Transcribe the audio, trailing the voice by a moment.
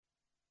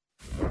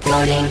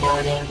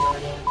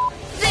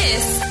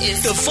This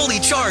is the Fully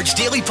Charged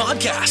Daily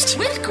Podcast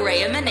with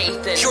Graham and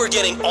Nathan. You're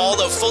getting all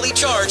the Fully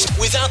Charged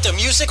without the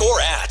music or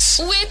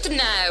ads. With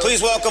now,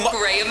 please welcome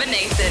Graham and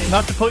Nathan.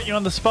 Not to put you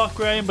on the spot,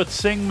 Graham, but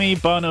sing me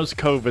Bono's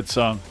COVID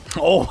song.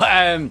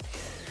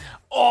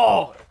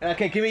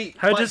 Okay, give me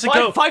How does it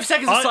go? 5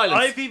 seconds of silence.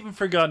 I've even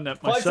forgotten it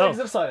 5 myself. seconds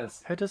of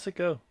silence. How does it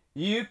go?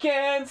 You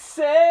can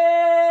sail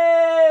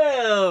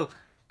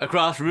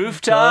across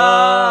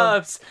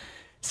rooftops,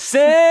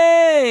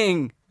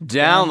 sing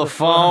down the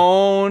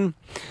phone.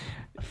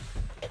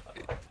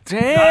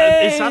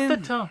 Is that the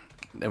tone?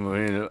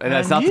 And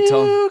that's not the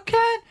tone.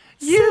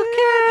 You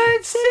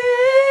can sing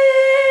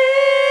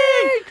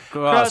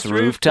Across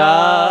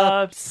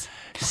rooftops,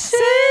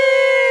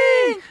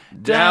 sing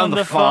down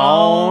the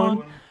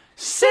phone,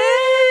 sing.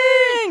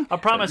 I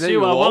promise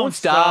you I won't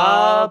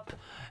stop.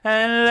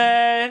 And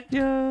let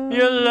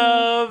your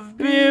love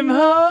beam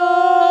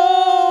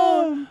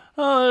home.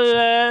 Oh,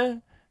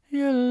 let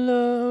your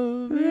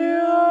love beam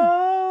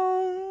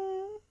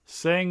home.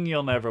 Sing,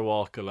 you'll never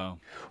walk alone.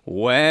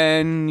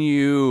 When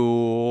you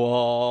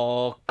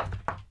walk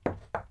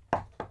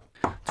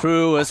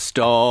through a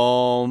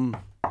storm,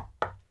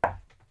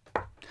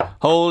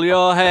 hold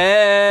your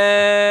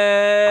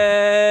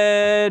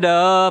head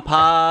up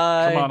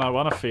high. Come on, I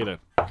want to feel it.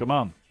 Come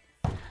on.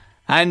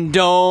 And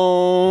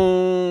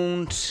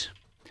don't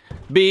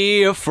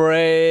be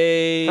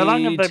afraid. How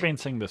long have they been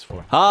singing this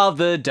for? Of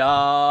the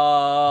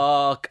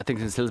dark. I think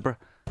it's in Hillsborough.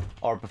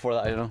 Or before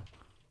that, I don't know.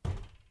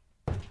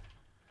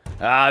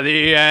 At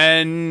the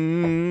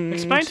end.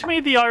 Explain to me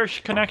the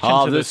Irish connection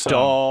of to the this song.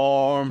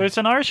 storm. There's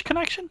an Irish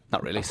connection?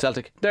 Not really.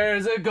 Celtic.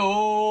 There's a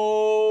golden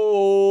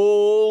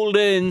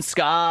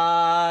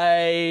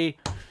sky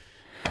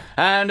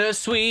and a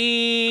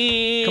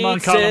sweet Come on,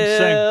 Callum, sing.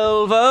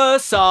 silver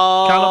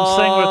song. Callum,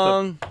 sing with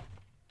them.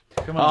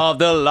 Come on. Of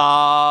the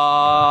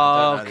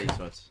lark.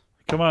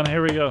 Come on,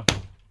 here we go.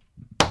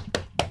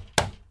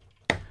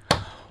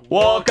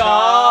 Walk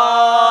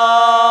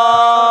on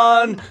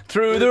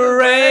through the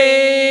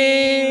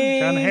rain.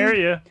 Can't hear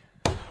you.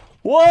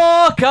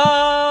 Walk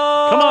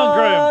on. Come on,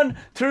 Graham.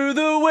 Through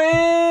the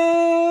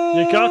wind.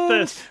 You got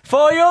this.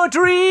 For your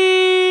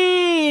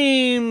dreams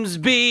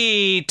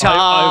be tossed.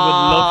 I would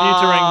love you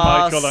to ring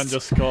Michael and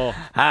just call.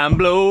 And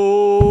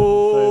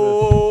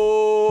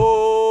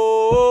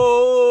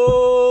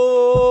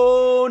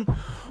blown.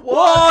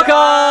 Walk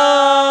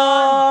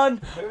on.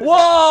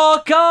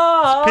 Walk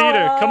on.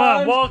 Peter, come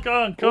on, walk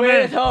on, come in.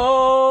 With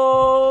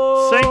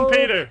hope Sing,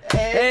 Peter.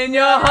 in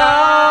your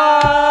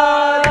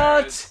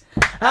heart,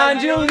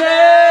 and you'll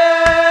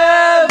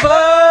never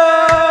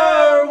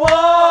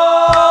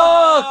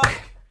walk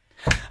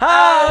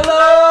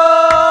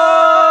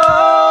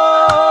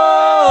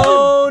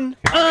alone.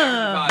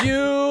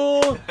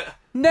 You'll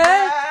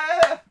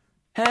never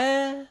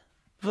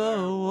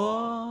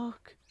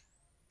walk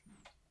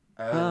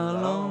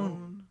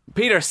alone.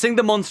 Peter, sing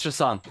the Munster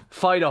song.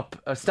 Fight up,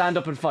 stand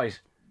up and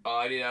fight.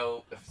 Oh, you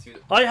know.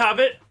 I have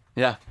it.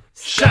 Yeah.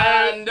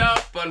 Stand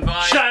up and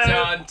fight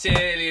Shout.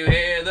 until you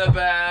hear the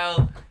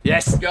bell.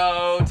 Yes.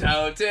 Go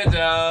toe to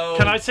toe.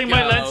 Can I sing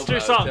my Leinster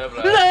song?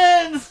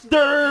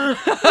 Leinster.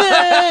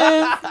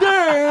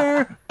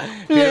 Leinster!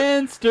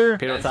 Leinster!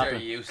 Peter, what's They're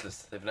happening?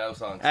 useless. They've no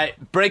songs. Hey,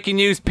 breaking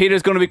news.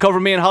 Peter's going to be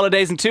covering me on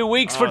holidays in 2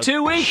 weeks for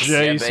 2 weeks.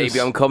 Yeah, Jesus. baby,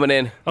 I'm coming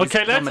in.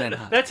 Okay, coming in.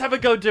 let's have a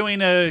go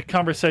doing a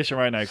conversation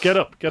right now. Get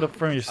up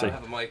from your I seat.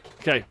 have a mic.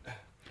 Okay.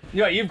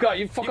 Yeah, you fuck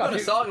You off. got a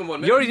song in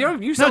 1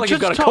 minute. You sound like you've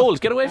got a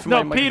cold. Get away from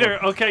No, my Peter,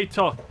 okay,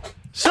 talk.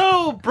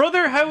 So,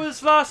 brother, how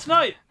was last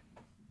night?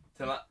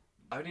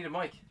 I need a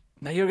mic.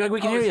 No, we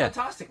can Oh, hear it's you.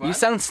 fantastic, man. You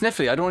sound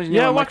sniffly. I don't want you to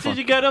Yeah, know what did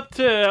you get up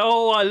to?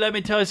 Oh, let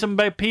me tell you something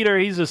about Peter.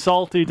 He's a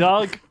salty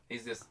dog.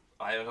 He's just,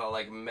 I don't know,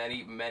 like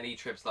many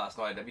trips last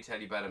night. Let me tell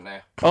you about it now.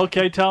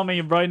 Okay, tell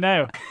me right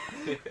now.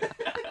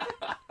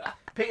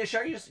 Peter,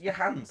 show your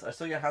hands. I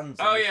saw your hands.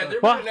 Oh, yeah, they're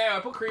What? better now.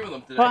 I put cream on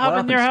them today. What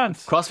happened in your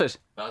hands? CrossFit.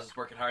 I was just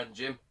working hard in the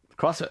gym.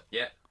 CrossFit.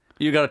 Yeah.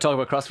 You got to talk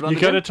about CrossFit on You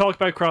the got gym? to talk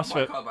about I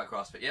CrossFit. call about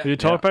CrossFit, yeah. You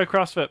talk about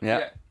CrossFit?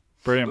 Yeah.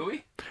 Brilliant. Will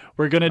we?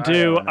 We're going to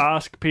do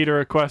Ask Peter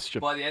a Question.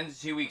 By the end of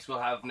 2 weeks, we'll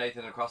have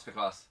Nathan in a CrossFit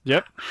class.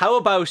 Yep. How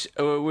about,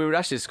 we were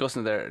actually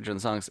discussing there during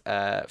the songs,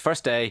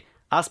 first day,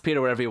 ask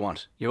Peter whatever you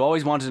want. You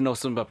always wanted to know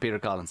something about Peter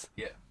Collins.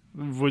 Yeah.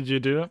 Would you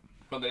do it?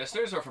 From the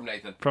listeners or from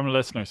Nathan? From the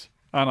listeners.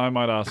 And I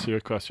might ask you a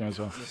question as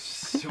well.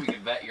 So we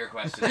can vet your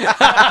question.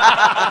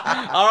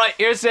 All right,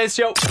 here's today's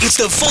show. It's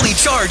the Fully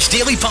Charged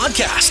Daily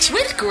Podcast.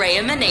 With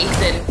Graham and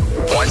Nathan.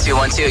 1 2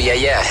 1 2.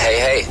 Yeah.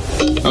 Hey.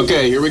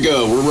 Okay, here we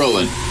go. We're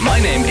rolling. My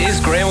name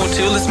is Graham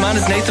O'Toole. This man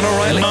is Nathan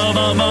O'Reilly.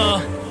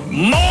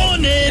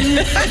 Morning!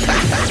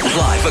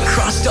 Live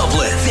across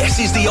Dublin. This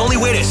is the only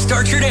way to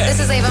start your day.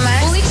 This is Ava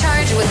Max. Fully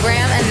charged with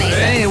Graham and Nathan.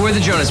 Hey, we're the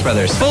Jonas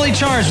Brothers. Fully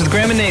charged with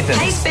Graham and Nathan.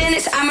 Hey, Spin,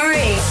 it's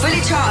Anne-Marie.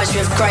 Fully charged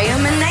with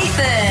Graham and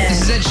Nathan.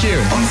 This is Ed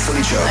Sheeran. I'm fully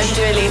charged. I'm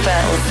Dua Lipa.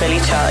 I'm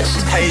fully charged.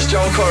 Hey, it's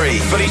John Corrie.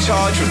 Fully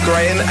charged with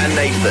Graham and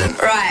Nathan.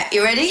 Right,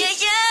 you ready?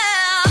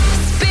 Yeah.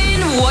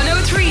 Spin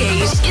 1038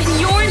 is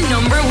your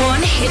number one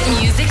hit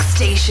music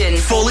station.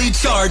 Fully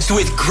Charged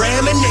with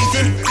Graham and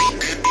Nathan.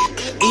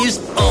 is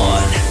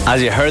on.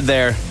 As you heard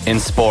there in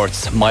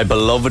sports, my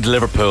beloved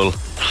Liverpool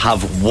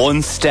have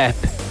one step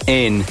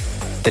in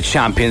the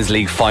Champions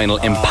League final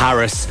in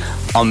Paris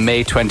on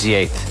May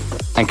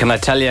 28th. And can I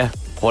tell you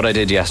what I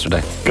did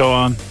yesterday? Go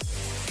on.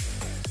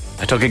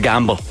 I took a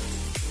gamble.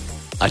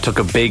 I took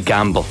a big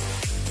gamble.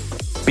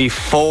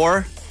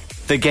 Before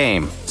the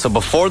game, so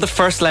before the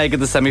first leg of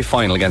the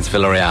semi-final against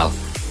Villarreal,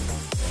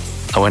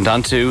 I went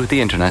onto the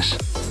internet,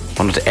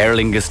 went to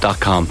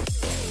aerlingus.com.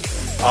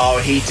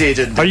 Oh, he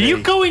didn't. Are you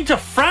going to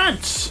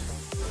France?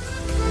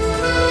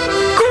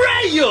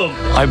 Graham!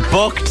 I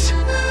booked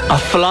a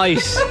flight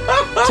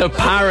to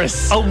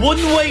Paris A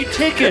one-way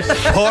ticket.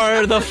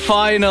 for the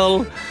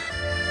final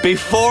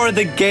before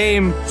the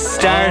game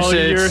started. Oh,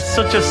 you're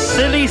such a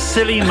silly,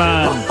 silly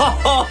man.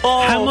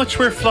 How much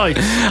were flights?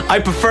 I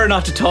prefer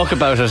not to talk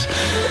about it.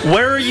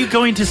 Where are you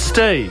going to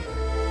stay?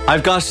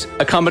 I've got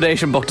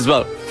accommodation booked as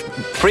well.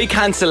 Free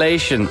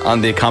cancellation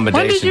on the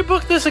accommodation. When did you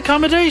book this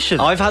accommodation?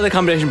 I've had the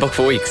accommodation booked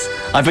for weeks.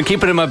 I've been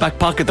keeping it in my back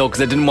pocket though because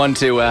I didn't want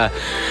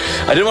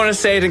to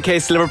say it in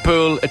case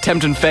Liverpool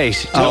attempting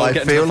fate. I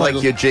feel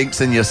like you're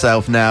jinxing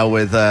yourself now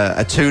with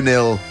a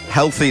 2-0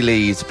 healthy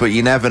lead, but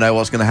you never know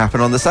what's going to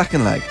happen on the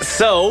second leg.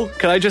 So,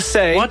 can I just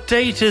say... What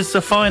date is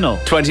the final?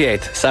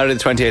 28th, Saturday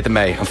the 28th of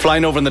May. I'm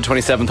flying over on the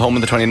 27th, home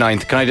on the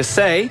 29th. Can I just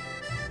say,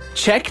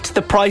 checked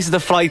the price of the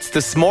flights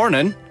this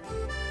morning,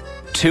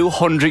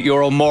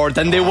 €200 more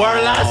than they were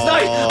last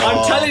night.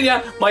 I'm telling you,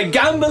 my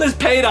gamble is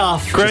paid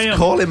off. Graham. Just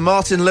call him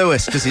Martin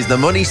Lewis because he's the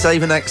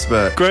money-saving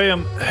expert.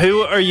 Graham,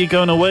 who are you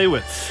going away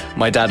with?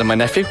 My dad and my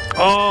nephew.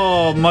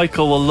 Oh,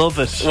 Michael will love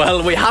it.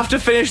 Well, we have to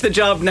finish the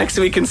job next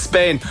week in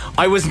Spain.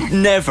 I was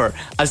never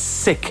as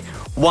sick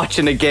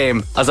watching a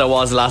game as I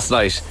was last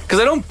night because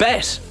I don't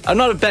bet. I'm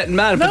not a betting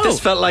man, but this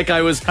felt like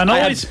I was. And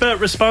always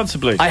bet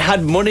responsibly. I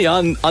had money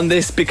on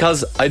this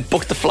because I'd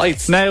booked the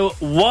flights. Now,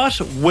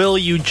 what will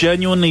you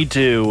genuinely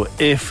do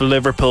if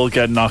Liverpool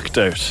get knocked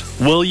out?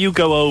 Will you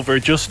go over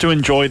just to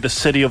enjoy the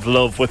city of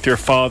love with your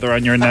father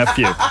and your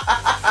nephew?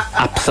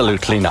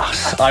 Absolutely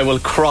not. I will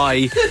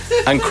cry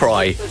and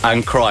cry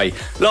and cry.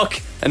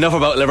 Look, enough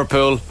about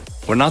Liverpool.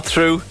 We're not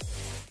through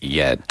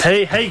yet.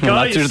 Hey, We're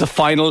not guys. through the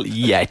final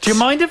yet. Do you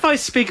mind if I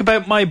speak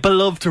about my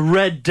beloved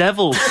Red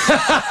Devils?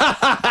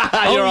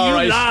 You're all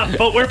right. Laugh,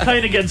 but we're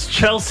playing against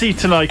Chelsea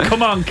tonight.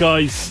 Come on,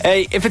 guys.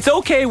 Hey, if it's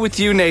okay with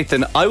you,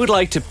 Nathan, I would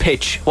like to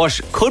pitch what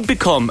could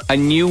become a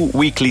new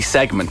weekly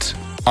segment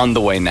on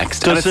the way next.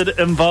 Does it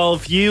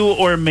involve you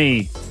or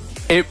me?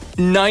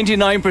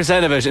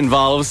 99% of it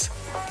involves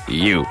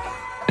you.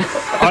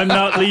 I'm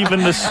not leaving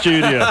the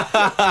studio.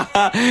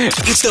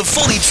 It's the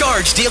Fully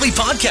Charged Daily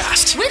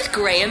Podcast with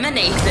Graham and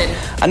Nathan.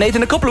 And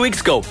Nathan, a couple of weeks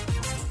ago,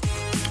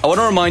 I want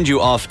to remind you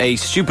of a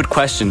stupid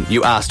question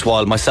you asked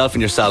while myself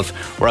and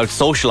yourself were out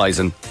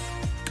socialising.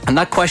 And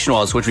that question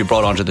was, which we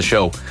brought onto the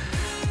show,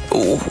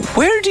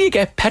 where do you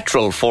get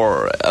petrol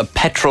for a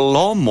petrol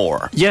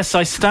lawnmower? Yes,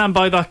 I stand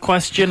by that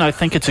question. I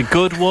think it's a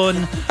good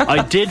one.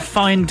 I did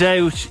find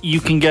out you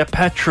can get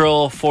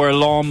petrol for a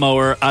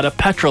lawnmower at a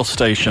petrol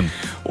station.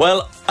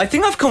 Well, I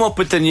think I've come up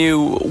with the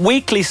new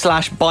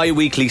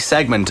weekly/bi-weekly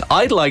segment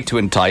I'd like to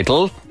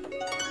entitle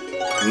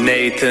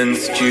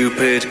Nathan's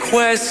Stupid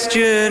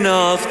Question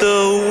of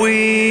the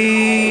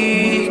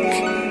Week.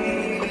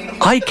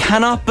 I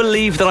cannot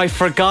believe that I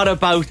forgot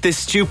about this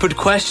stupid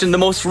question, the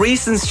most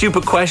recent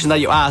stupid question that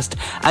you asked,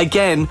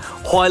 again,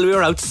 while we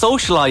were out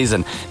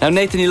socialising. Now,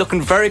 Nathan, you're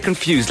looking very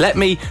confused. Let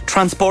me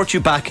transport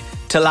you back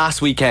to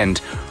last weekend,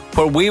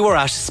 where we were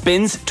at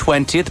Spin's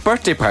 20th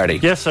birthday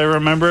party. Yes, I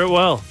remember it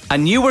well.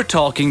 And you were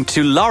talking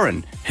to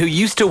Lauren, who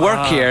used to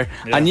work here,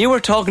 and you were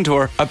talking to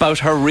her about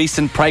her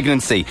recent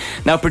pregnancy.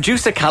 Now,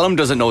 producer Callum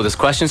doesn't know this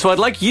question, so I'd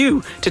like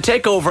you to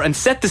take over and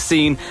set the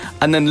scene,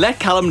 and then let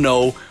Callum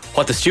know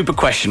what the stupid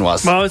question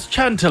was. Well, I was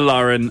chatting to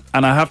Lauren,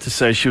 and I have to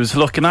say she was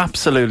looking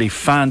absolutely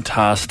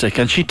fantastic,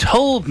 and she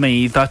told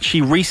me that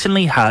she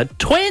recently had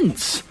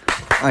twins.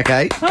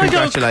 Okay,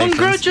 congratulations.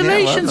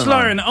 Congratulations,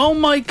 Lauren. Oh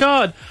my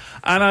God.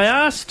 And I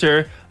asked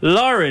her,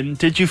 Lauren,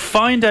 did you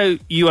find out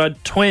you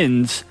had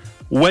twins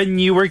when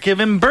you were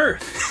giving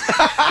birth?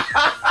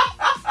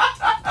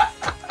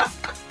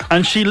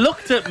 And she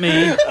looked at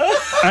me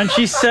and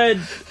she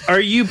said, are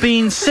you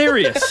being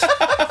serious?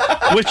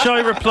 Which I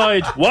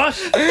replied, what?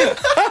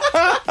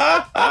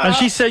 And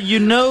she said, you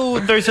know,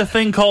 there's a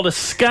thing called a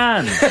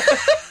scan,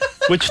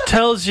 which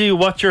tells you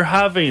what you're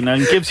having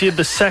and gives you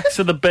the sex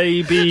of the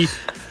baby.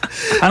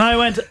 And I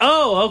went,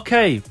 oh,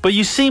 okay, but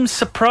you seem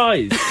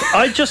surprised.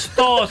 I just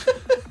thought,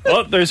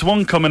 oh, there's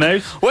one coming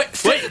out. Wait,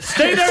 stay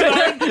there,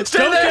 Lauren. Stay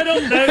Don't there.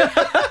 get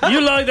up now.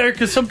 You lie there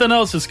because something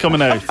else is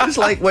coming out. It's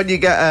like when you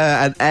get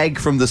an egg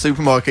from the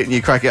supermarket and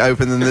you crack it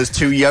open and there's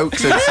 2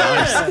 yolks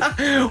inside.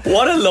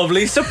 What a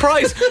lovely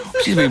surprise.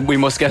 We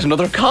must get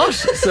another cot,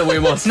 so we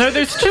must. Now,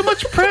 there's too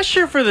much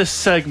pressure for this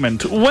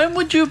segment. When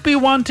would you be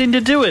wanting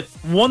to do it?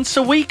 Once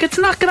a week? It's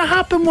not going to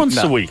happen once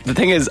a week. The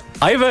thing is,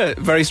 I have a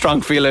very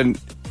strong feeling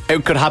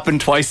it could happen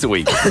twice a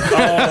week.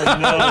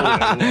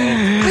 I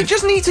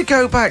just need to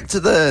go back to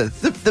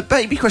the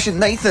baby question.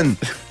 Nathan,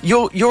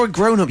 you're a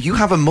grown-up. You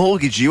have a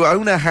mortgage. You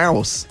own a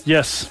house.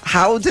 Yes.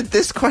 How did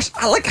this question...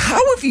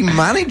 how have you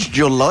managed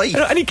your life?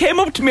 And he came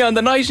up to me on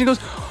the night and he goes,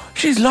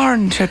 she's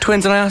Lauren, she had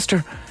twins. And I asked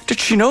her, did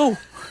she know?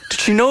 Did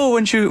she know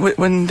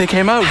when they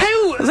came out?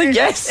 How? I was like,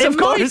 yes, of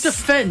course. In my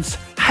defence,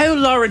 how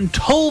Lauren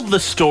told the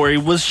story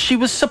was she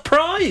was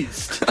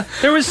surprised.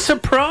 There was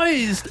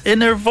surprise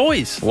in her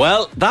voice.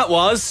 Well, that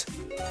was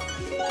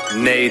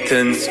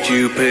Nathan's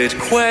stupid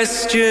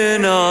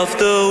question of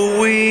the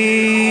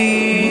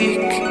week.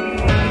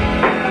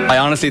 I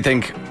honestly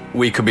think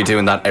we could be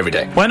doing that every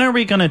day. When are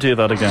we going to do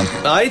that again?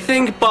 I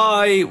think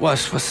by... What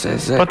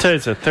is it? What day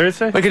is it?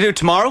 Thursday? We could do it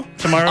tomorrow.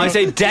 I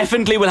say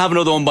definitely we'll have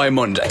another one by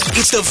Monday.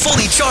 It's the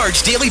Fully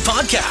Charged Daily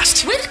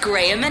Podcast with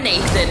Graham and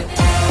Nathan.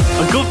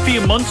 A good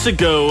few months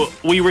ago,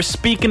 we were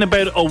speaking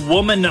about a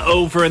woman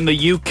over in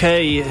the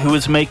UK who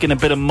was making a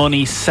bit of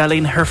money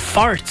selling her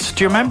farts.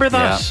 Do you remember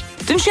that? Yeah.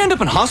 Didn't she end up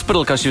in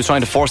hospital because she was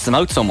trying to force them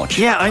out so much?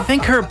 Yeah, I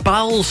think her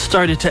bowels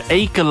started to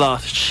ache a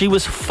lot. She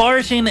was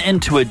farting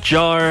into a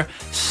jar,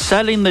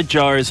 selling the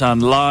jars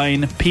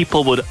online.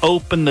 People would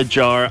open the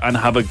jar and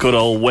have a good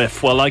old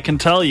whiff. Well, I can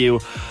tell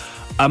you,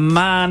 a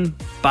man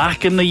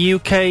back in the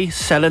UK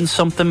selling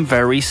something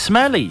very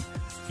smelly.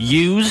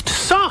 Used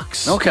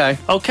socks.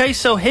 Okay,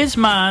 so his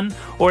man,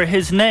 or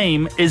his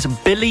name, is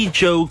Billy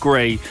Joe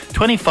Gray,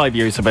 25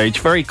 years of age,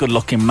 very good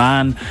looking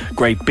man,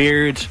 great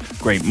beard,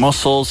 great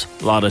muscles,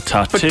 a lot of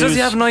tattoos. But does he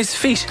have nice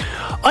feet?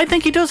 I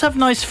think he does have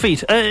nice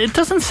feet. It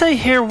doesn't say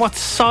here what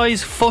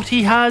size foot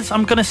he has.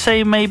 I'm going to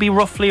say maybe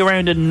roughly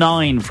around a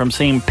 9 from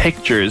seeing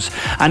pictures.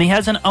 And he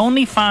has an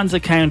OnlyFans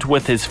account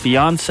with his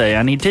fiancée,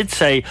 and he did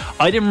say,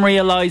 I didn't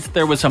realise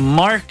there was a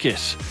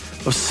market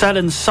of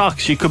selling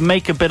socks. You could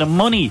make a bit of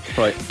money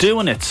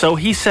doing it. So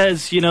he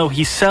says,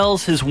 he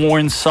sells his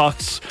worn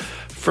socks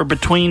for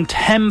between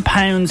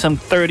 £10 and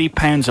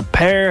 £30 a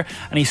pair,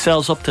 and he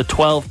sells up to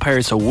 12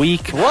 pairs a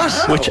week. What?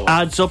 Which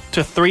adds up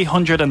to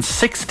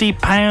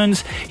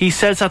 £360. He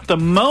says at the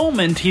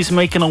moment he's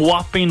making a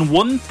whopping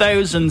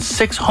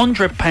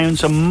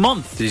 £1,600 a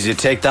month. Did you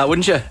take that,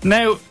 wouldn't you?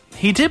 Now,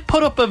 he did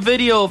put up a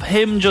video of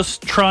him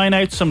just trying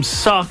out some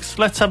socks.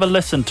 Let's have a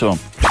listen to him.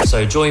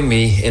 So join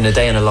me in a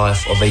day in the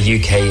life of a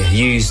UK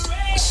used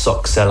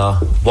sock seller.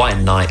 White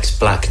Nikes,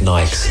 black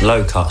Nikes,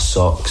 low-cut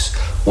socks,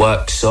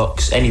 work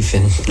socks,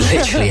 anything,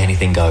 literally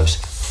anything goes.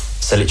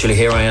 So literally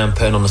here I am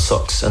putting on the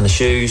socks and the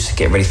shoes,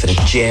 getting ready for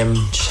the gym,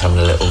 just having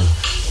a little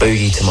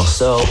boogie to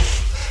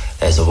myself.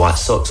 There's the white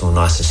socks all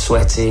nice and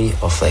sweaty,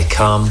 off they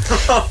come.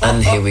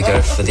 And here we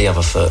go for the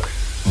other foot.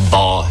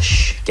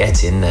 Bosh,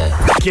 get in there.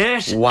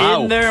 Get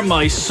in there,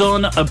 my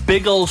son. A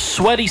big old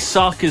sweaty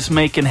sock is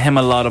making him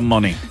a lot of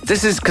money.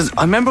 This is because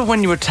I remember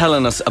when you were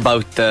telling us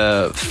about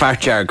the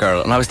fart jar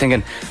girl, and I was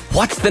thinking,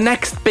 what's the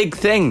next big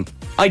thing?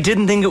 I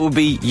didn't think it would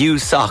be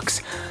used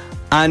socks.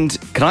 And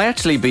can I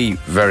actually be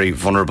very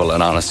vulnerable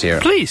and honest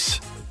here? Please.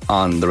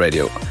 On the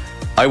radio.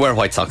 I wear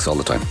white socks all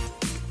the time.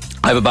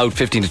 I have about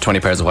 15 to 20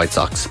 pairs of white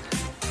socks.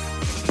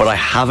 But I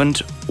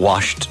haven't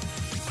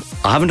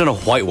done a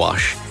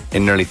whitewash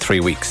in nearly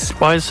 3 weeks.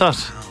 Why is that?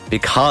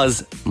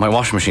 Because my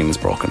washing machine is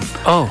broken.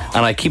 Oh.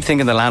 And I keep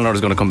thinking the landlord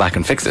is going to come back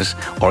and fix it,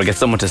 or get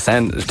someone to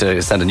send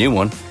a new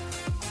one.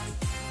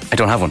 I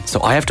don't have one. So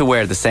I have to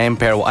wear the same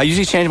pair. I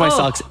usually change my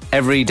socks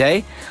every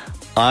day.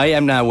 I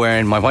am now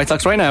wearing my white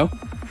socks right now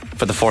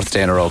for the 4th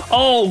day in a row.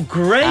 Oh,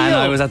 great. And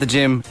I was at the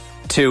gym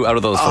 2 out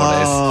of those 4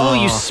 days. Oh,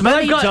 you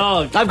smelly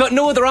dog. I've got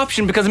no other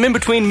option because I'm in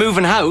between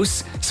moving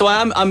house. So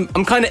I'm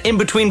kind of in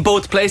between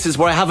both places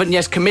where I haven't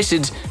yet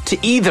committed to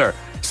either.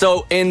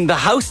 So in the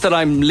house that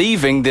I'm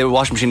leaving, the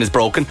washing machine is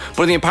broken,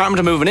 but in the apartment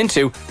I'm moving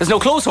into, there's no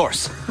clothes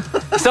horse.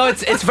 So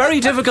it's very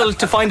difficult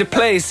to find a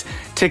place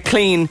to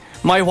clean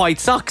my white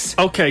socks.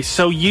 Okay,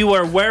 so you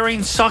are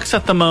wearing socks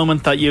at the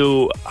moment that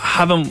you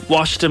haven't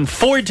washed in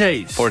 4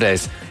 days. 4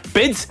 days.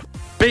 Bids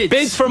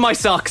for my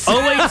socks.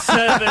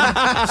 087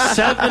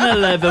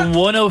 711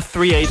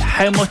 1038.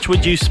 How much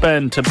would you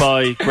spend to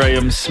buy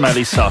Graham's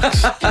smelly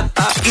socks?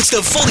 It's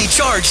the Fully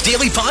Charged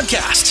Daily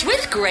Podcast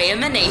with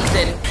Graham and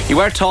Nathan. You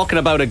were talking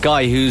about a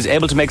guy who's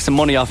able to make some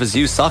money off his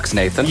used socks,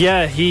 Nathan.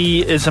 Yeah,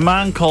 he is a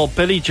man called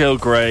Billy Joe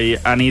Gray,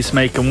 and he's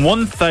making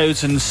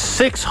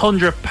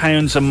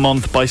 £1,600 a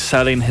month by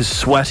selling his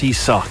sweaty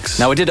socks.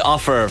 Now, I did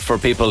offer for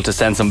people to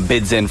send some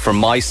bids in for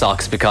my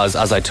socks because,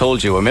 as I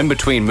told you, I'm in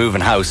between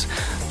moving house,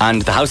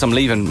 and the house I'm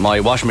leaving, my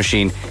washing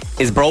machine,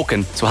 is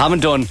broken. So I haven't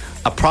done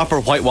a proper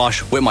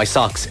whitewash with my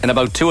socks in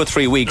about 2 or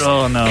 3 weeks.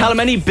 Oh, no. Callum,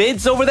 any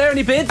bids over there?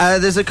 Any bids?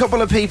 There's a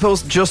couple of people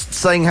just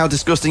saying how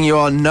disgusting you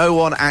are. No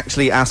one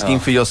actually asking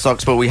for your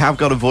socks, but we have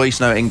got a voice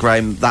note in,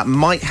 Graham, that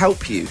might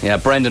help you. Yeah,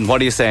 Brendan,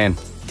 what are you saying?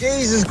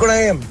 Jesus,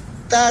 Graham,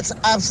 that's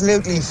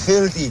absolutely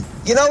filthy.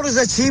 You know there's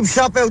a cheap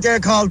shop out there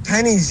called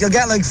Pennies. You'll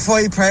get like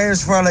 5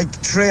 pairs for like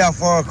 3 or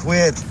 4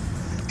 quid.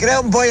 Get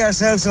out and buy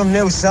yourself some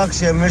new socks,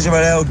 you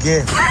miserable old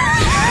git.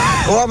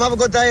 Oh, have a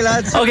good day,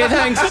 lads. Okay,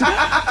 thanks.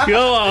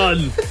 Go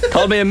on.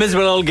 Call me a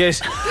miserable old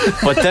git,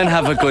 but then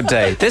have a good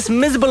day. This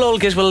miserable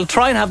old git will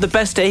try and have the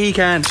best day he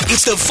can.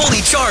 It's the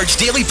Fully Charged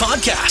Daily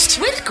Podcast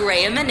with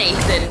Graham and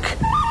Nathan.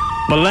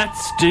 Well,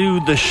 let's do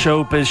the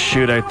Showbiz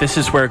Shootout. This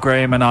is where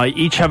Graham and I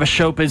each have a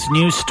Showbiz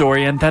news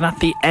story, and then at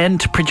the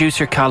end,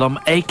 producer Callum,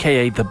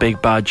 aka the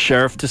Big Bad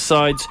Sheriff,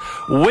 decides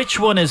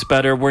which one is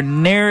better. We're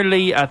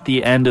nearly at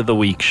the end of the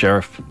week,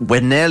 Sheriff.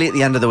 We're nearly at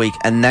the end of the week,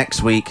 and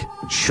next week,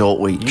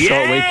 short week. Yes!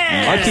 Short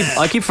week.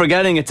 I keep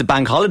forgetting it's a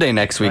bank holiday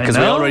next week because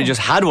we already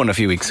just had one a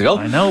few weeks ago.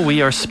 I know,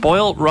 we are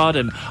spoiled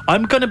rotten.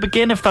 I'm going to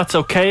begin, if that's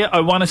okay. I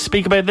want to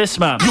speak about this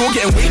man. You're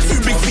getting way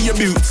too big for your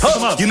boots.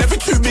 Come on. You're never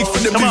too big for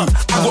the boot.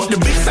 I got the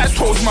big size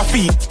toes on my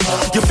feet.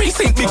 Your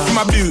face ain't big for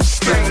my boots.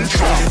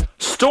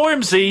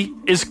 Stormzy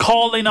is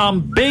calling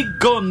on big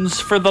guns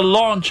for the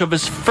launch of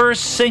his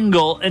first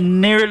single in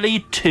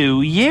nearly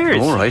 2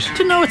 years. All right.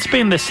 Didn't know it's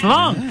been this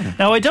long. Yeah.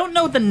 Now, I don't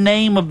know the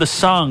name of the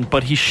song,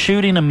 but he's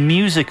shooting a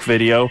music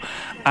video,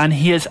 and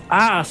he has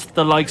asked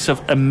the likes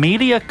of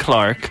Emilia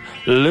Clarke,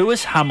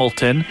 Lewis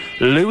Hamilton,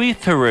 Louis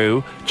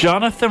Theroux,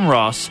 Jonathan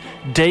Ross,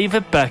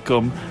 David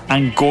Beckham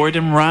and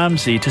Gordon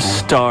Ramsay to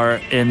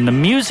star in the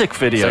music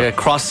video. It's like a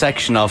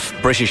cross-section of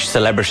British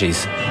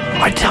celebrities.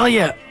 I tell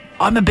you,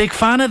 I'm a big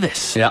fan of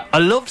this. Yeah. I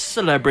love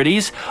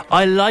celebrities.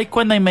 I like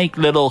when they make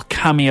little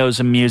cameos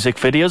in music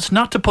videos.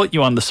 Not to put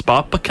you on the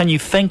spot, but can you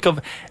think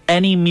of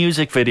any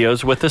music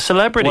videos with a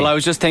celebrity? Well, I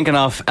was just thinking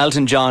of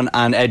Elton John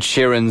and Ed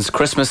Sheeran's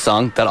Christmas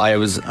song that I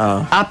was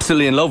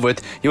absolutely in love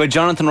with. You had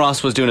Jonathan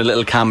Ross was doing a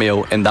little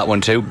cameo in that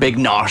one too. Big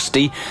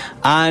Nasty.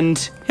 And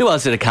who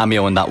else did a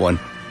cameo in that one?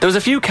 There was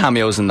a few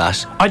cameos in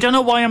that. I don't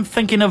know why I'm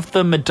thinking of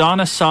the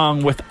Madonna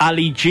song with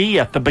Ali G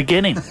at the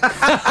beginning. Do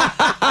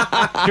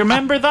you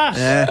remember that?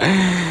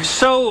 Yeah.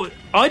 So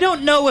I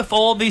don't know if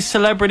all these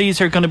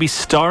celebrities are going to be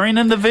starring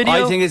in the video.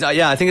 I think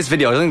it's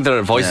video. I think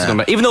their voices going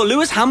to be. Even though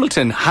Lewis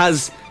Hamilton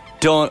has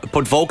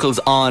put vocals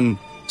on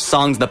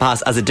songs in the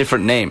past as a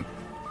different name.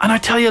 And I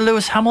tell you,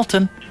 Lewis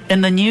Hamilton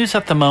in the news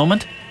at the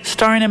moment,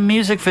 starring in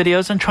music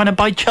videos and trying to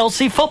buy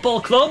Chelsea Football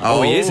Club.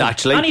 Oh, he is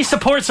actually. And he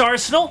supports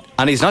Arsenal.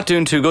 And he's not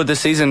doing too good this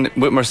season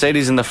with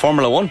Mercedes in the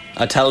Formula 1,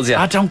 I tells you.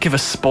 I don't give a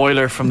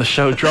spoiler from the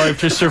show Drive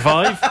to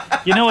Survive.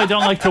 You know I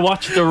don't like to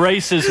watch the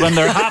races when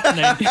they're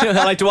happening.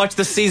 I like to watch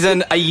the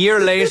season a year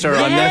later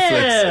on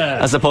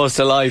Netflix as opposed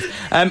to live.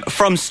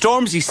 From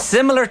Stormzy,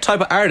 similar type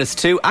of artist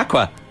to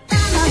Aqua.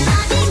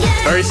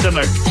 Very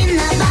similar.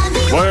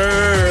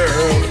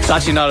 It's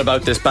actually not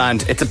about this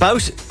band. It's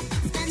about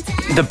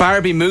the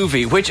Barbie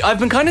movie, which I've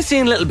been kind of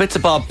seeing little bits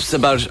and bobs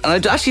about,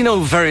 and I actually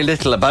know very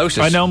little about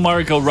it. I know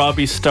Margot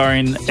Robbie's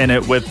starring in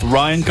it with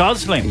Ryan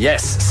Gosling.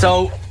 Yes,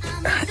 so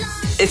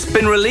it's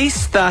been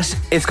released that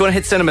it's going to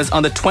hit cinemas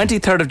on the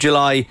 23rd of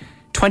July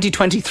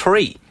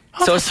 2023.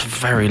 So it's a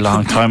very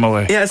long time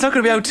away. Yeah, it's not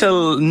going to be out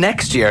till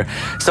next year.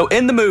 So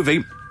in the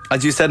movie,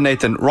 as you said,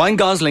 Nathan, Ryan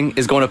Gosling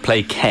is going to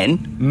play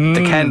Ken,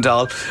 the Ken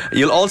doll.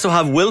 You'll also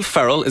have Will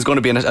Ferrell is going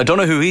to be in it. I don't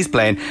know who he's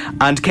playing.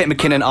 And Kate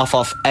McKinnon off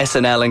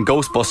SNL and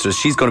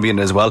Ghostbusters. She's going to be in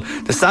it as well.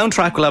 The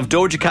soundtrack will have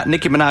Doja Cat,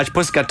 Nicki Minaj,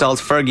 Pussycat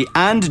Dolls, Fergie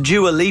and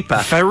Dua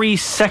Lipa. Very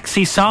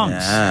sexy songs.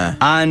 Yeah.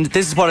 And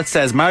this is what it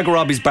says. Margot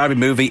Robbie's Barbie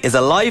movie is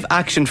a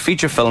live-action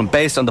feature film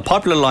based on the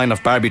popular line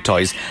of Barbie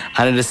toys,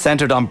 and it is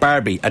centred on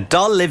Barbie, a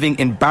doll living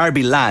in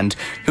Barbie land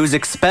who's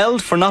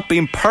expelled for not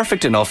being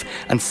perfect enough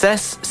and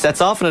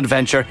sets off an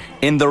adventure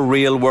in the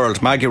real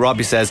world. Margot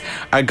Robbie says,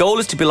 our goal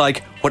is to be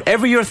like,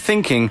 whatever you're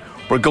thinking,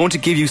 we're going to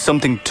give you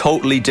something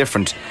totally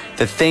different.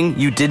 The thing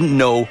you didn't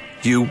know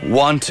you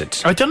wanted.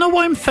 I don't know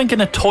why I'm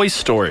thinking of Toy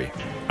Story.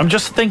 I'm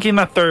just thinking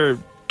that they're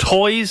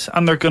toys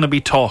and they're going to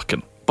be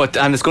talking. But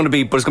it's going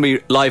to be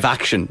live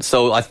action.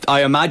 So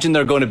I imagine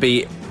they're going to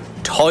be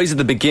toys at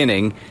the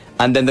beginning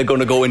and then they're going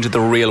to go into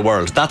the real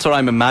world. That's what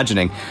I'm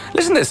imagining.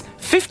 Listen to this.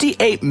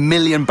 58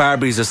 million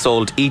Barbies are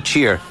sold each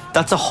year.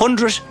 That's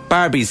 100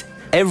 Barbies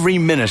every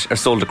minute are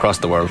sold across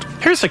the world.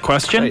 Here's a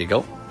question. There you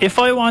go. If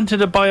I wanted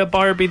to buy a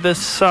Barbie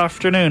this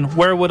afternoon,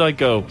 where would I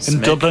go? In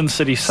Dublin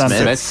City Centre?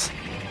 Smith's.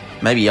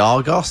 Maybe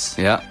Argos.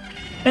 Yeah.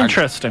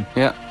 Interesting.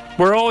 Yeah.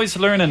 We're always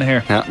learning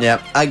here.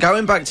 Yeah.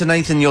 Going back to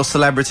Nathan, your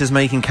celebrities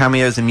making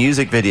cameos in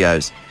music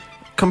videos.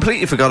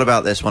 Completely forgot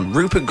about this one.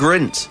 Rupert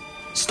Grint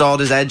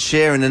starred as Ed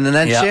Sheeran in an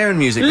Ed Sheeran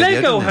music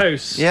video. Lego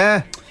House.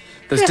 Yeah.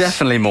 There's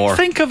definitely more.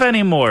 Think of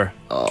any more.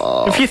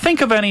 If you think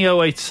of any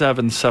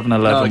 087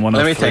 711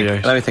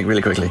 1038. Let me think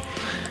really quickly.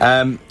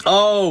 I'm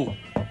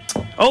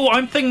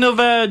thinking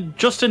of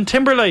Justin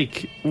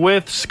Timberlake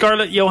with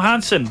Scarlett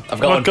Johansson.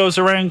 What goes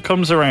around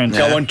comes around.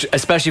 Got one,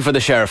 especially for the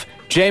sheriff.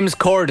 James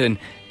Corden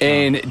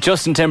in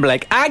Justin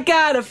Timberlake. I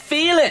got a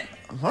feeling.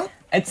 What?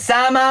 It's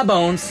on my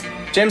bones.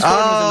 James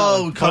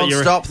Corden. Can't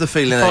stop the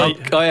feeling.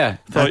 Yeah.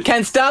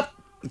 Can't stop.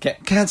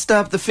 Can't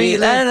stop the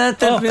feeling.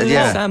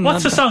 Yeah.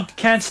 What's the song?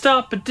 Can't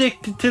stop,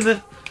 addicted to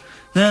the...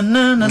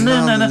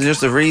 Na.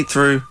 Just a read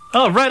through.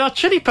 Oh, Red Hot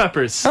Chili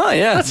Peppers. Oh,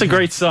 yeah. That's a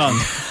great song.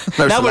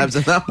 No now celebs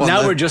in that one.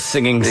 Now though. we're just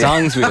singing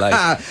songs we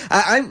like.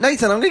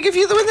 Nathan, I'm going to give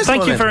you the win this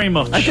morning. Thank you very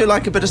much. I do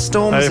like a bit of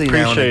Stormzy. I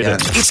appreciate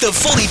it. It's the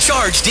Fully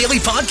Charged Daily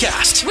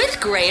Podcast with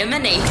Graham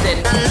and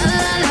Nathan.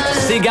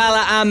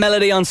 Sigala and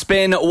Melody on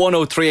Spin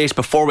 1038.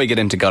 Before we get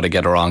into Gotta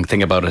Get It Wrong,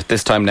 think about it.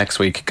 This time next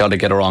week, Gotta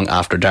Get It Wrong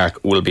After Dark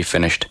will be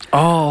finished.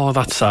 Oh,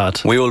 that's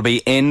sad. We will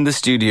be in the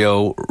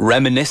studio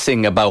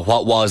reminiscing about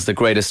what was the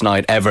greatest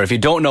night ever. If you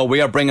don't know,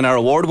 we are bringing our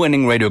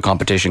award-winning radio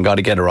competition,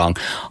 Gotta Get It Wrong,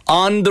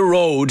 on the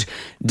road,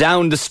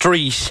 down the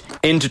street,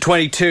 into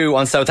 22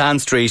 on South Ann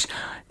Street,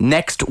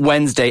 next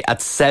Wednesday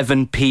at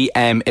 7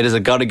 p.m. It is a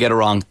Gotta Get It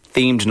Wrong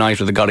themed night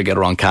with the Gotta Get It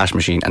Wrong cash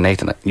machine. And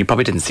Nathan, you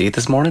probably didn't see it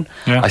this morning.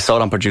 Yeah. I saw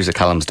it on producer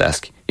Callum's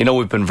desk. You know,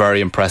 we've been very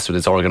impressed with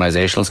his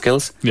organisational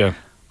skills. Yeah.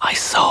 I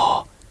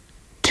saw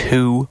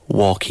 2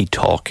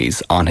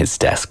 walkie-talkies on his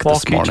desk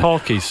this morning.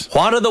 Walkie-talkies.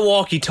 What are the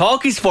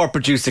walkie-talkies for,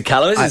 producer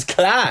Callum? This is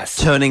class.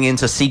 Turning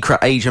into secret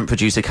agent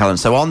producer Callum.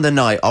 So on the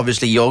night,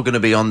 obviously you're going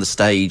to be on the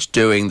stage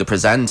doing the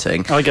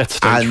presenting. I get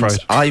stage and fright.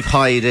 I've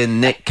hired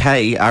in Nick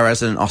Kay, our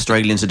resident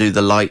Australian, to do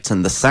the lights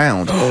and the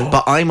sound.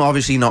 But I'm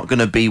obviously not going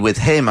to be with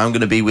him. I'm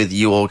going to be with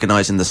you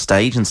organising the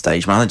stage and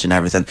stage managing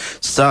everything.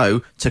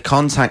 So to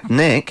contact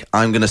Nick,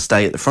 I'm going to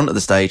stay at the front of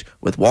the stage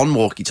with one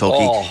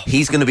walkie-talkie.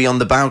 He's going to be on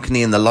the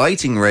balcony in the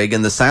lighting rig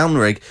and the sound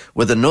rig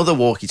with another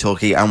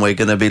walkie-talkie, and we're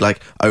going to be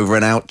like, over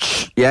and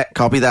out. Yeah,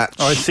 copy that.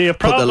 I see a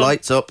problem. Put the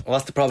lights up.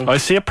 What's the problem? I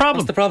see a problem.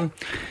 What's the problem?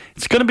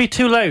 It's going to be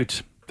too loud.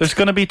 There's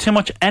going to be too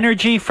much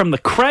energy from the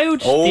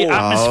crowd. The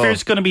atmosphere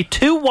is going to be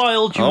too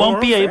wild. You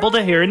won't be able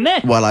to hear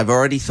Nick. Well, I've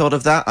already thought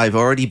of that. I've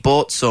already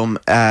bought some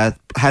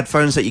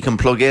headphones that you can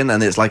plug in,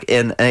 and it's like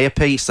an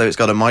earpiece, so it's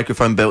got a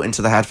microphone built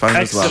into the headphone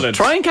as well. Excellent.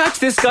 Try and catch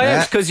this guy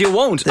out, because you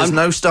won't. There's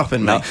no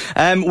stopping me.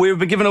 We've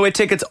been giving away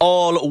tickets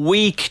all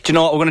week. Do you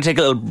know what? We're going to take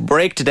a little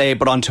break today,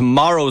 but on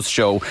tomorrow's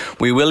show,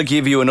 we will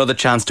give you another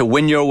chance to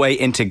win your way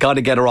into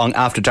Gotta Get It Wrong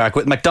After Dark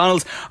with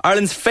McDonald's,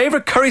 Ireland's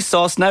favourite curry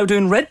sauce, now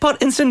doing red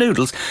pot instant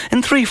noodles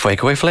in 3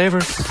 breakaway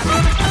flavours.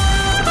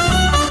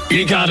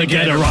 You gotta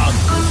get it wrong.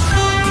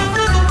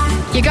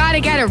 You gotta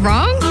get it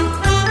wrong?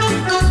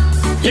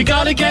 You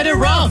gotta get it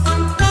wrong.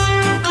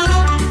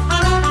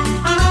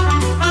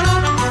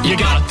 You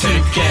got to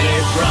get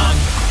it wrong.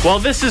 Well,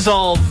 this is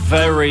all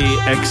very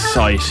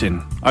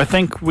exciting. I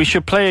think we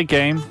should play a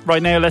game.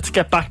 Right now, let's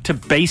get back to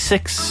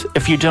basics.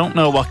 If you don't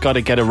know what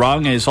Gotta Get It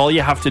Wrong is, all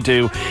you have to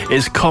do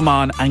is come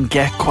on and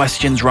get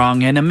questions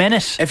wrong in a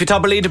minute. If you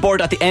top a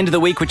leaderboard at the end of the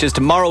week, which is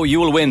tomorrow, you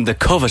will win the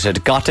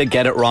coveted Gotta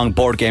Get It Wrong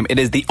board game. It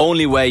is the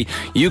only way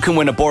you can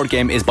win a board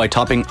game is by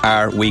topping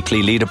our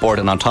weekly leaderboard.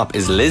 And on top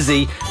is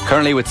Lizzie,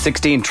 currently with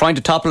 16. Trying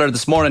to topple her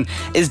this morning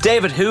is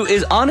David, who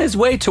is on his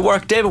way to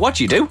work. David, what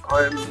do you do?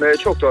 I'm a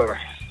truck driver.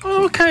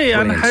 Okay,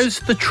 Brilliant. and how's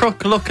the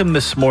truck looking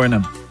this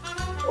morning?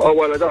 Oh,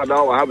 well, I don't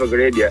know. I haven't got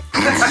in yet.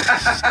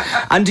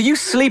 And do you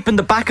sleep in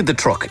the back of the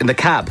truck, in the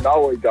cab?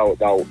 No, I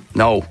don't.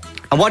 No.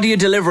 And what do you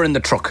deliver in the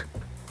truck?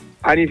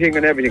 Anything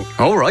and everything.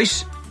 All right.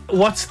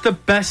 What's the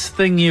best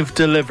thing you've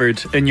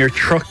delivered in your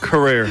truck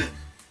career?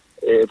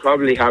 It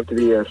probably have to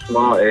be a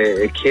small,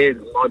 a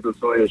kid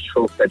model-sized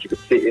truck that you could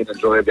sit in and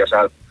drive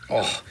yourself.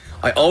 Oh,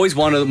 I always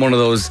wanted one of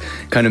those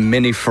kind of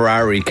mini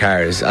Ferrari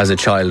cars as a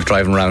child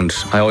driving around.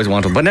 I always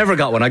wanted one, but never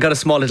got one. I got a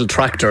small little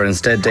tractor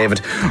instead,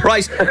 David.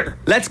 Right,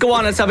 let's go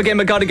on. Let's have a game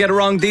of Gotta Get It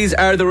Wrong. These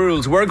are the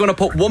rules. We're going to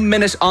put 1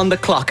 minute on the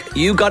clock.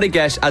 You got to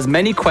get as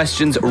many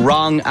questions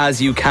wrong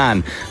as you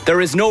can. There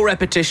is no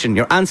repetition.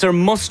 Your answer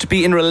must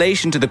be in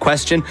relation to the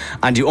question,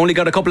 and you only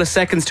got a couple of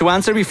seconds to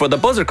answer before the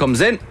buzzer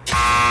comes in.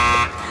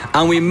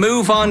 And we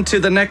move on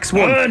to the next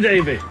one. Oh,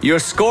 Davey. Your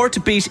score to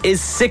beat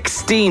is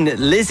 16.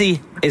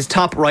 Lizzie is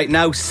top right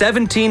now.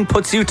 17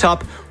 puts you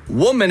top.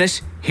 1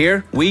 minute.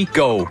 Here we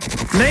go.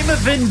 Name a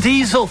Vin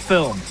Diesel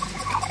film.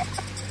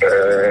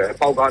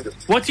 Pocahontas.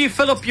 What do you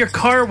fill up your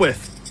car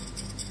with?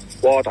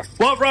 Water.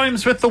 What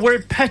rhymes with the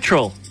word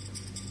petrol?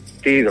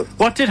 Diesel.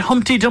 What did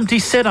Humpty Dumpty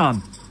sit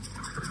on?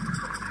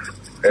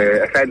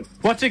 A fence.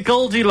 What did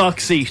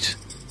Goldilocks eat?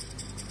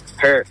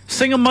 Pear.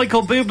 Sing a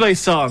Michael Bublé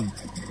song.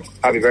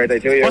 Happy birthday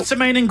to you. What's the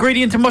main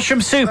ingredient in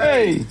mushroom soup?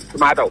 Hey.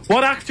 Tomato.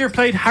 What actor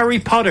played Harry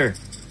Potter?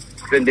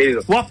 Vin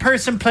Diesel. What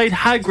person played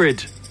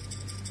Hagrid?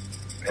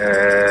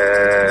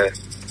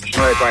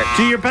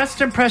 Do your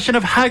best impression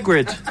of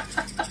Hagrid.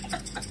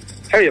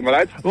 Hey, my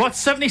lad. What's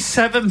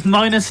 77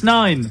 minus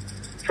 9?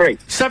 3.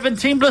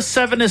 17 plus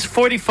 7 is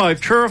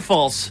 45. True or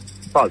false?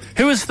 False.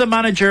 Who is the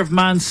manager of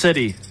Man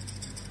City?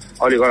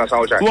 Ole Gunnar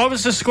Solskjaer. What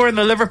was the score in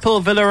the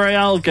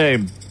Liverpool-Villarreal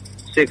game?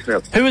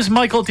 6-0. Who is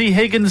Michael D.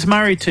 Higgins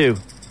married to?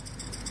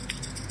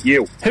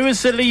 You. Who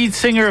is the lead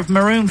singer of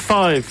Maroon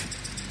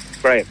 5?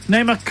 Graham.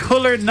 Name a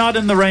colour not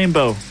in the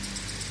rainbow.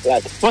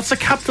 Black. What's the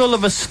capital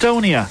of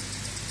Estonia?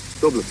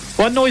 Dublin.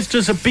 What noise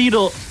does a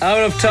beetle... Out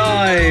of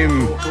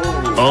time.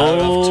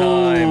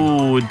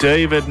 Oh,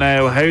 David,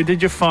 now, how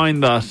did you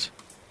find that?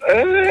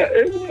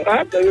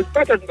 It was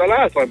better than the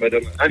last time I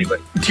did it. Anyway.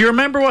 Do you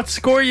remember what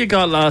score you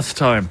got last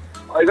time?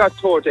 I got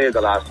 14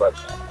 the last time.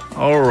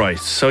 Alright,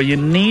 so you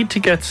need to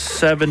get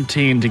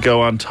 17 to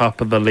go on top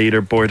of the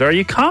leaderboard. Are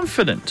you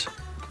confident?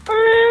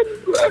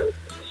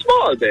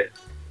 Small bit.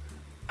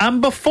 And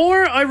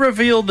before I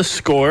reveal the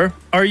score,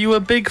 are you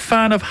a big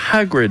fan of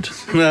Hagrid?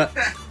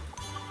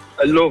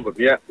 I love him,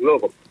 yeah,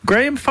 love him.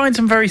 Graham finds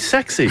him very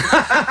sexy.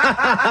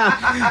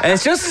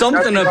 It's just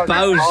something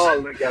about...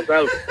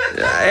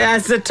 Yeah,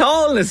 it's the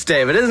tallness,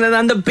 David, isn't it?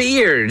 And the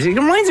beard. He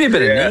reminds me a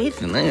bit of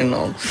Nathan, I don't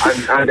know.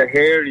 And the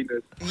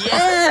hairiness.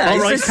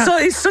 Yeah,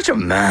 he's such a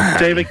man.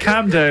 David,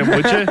 calm down,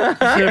 would you? It's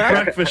a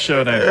breakfast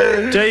show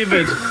now.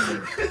 David,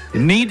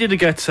 needed to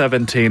get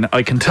 17.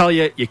 I can tell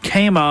you, you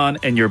came on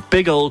in your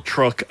big old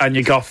truck and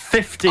you got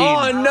 15.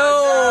 Oh, no!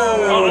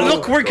 Oh,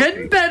 look, we're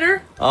getting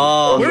better.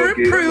 Oh, we're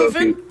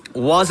improving.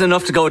 Wasn't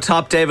enough to go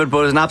top, David, but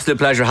it was an absolute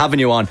pleasure having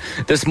you on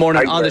this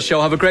morning on the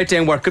show. Have a great day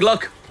and work. Good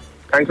luck.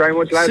 Thanks very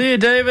much, lads. See you,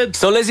 David.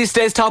 So Lizzie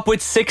stays top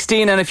with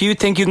 16, and if you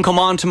think you can come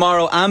on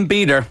tomorrow and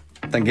beat her,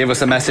 then give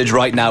us a message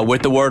right now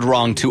with the word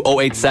wrong to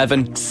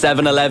 087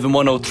 711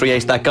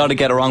 1038. That Gotta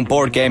Get It Wrong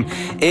board game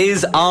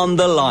is on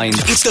the line.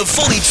 It's the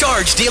Fully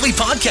Charged Daily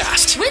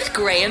Podcast with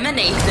Graham and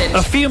Nathan.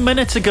 A few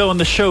minutes ago on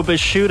the Showbiz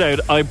Shootout,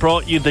 I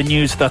brought you the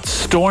news that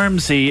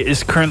Stormzy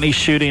is currently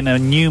shooting a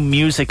new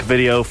music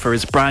video for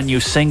his brand new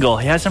single.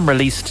 He hasn't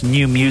released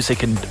new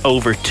music in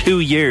over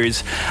 2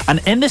 years, and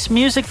in this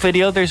music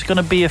video there's going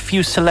to be a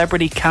few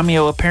celebrity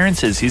cameo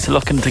appearances. He's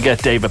looking to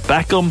get David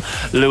Beckham,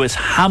 Lewis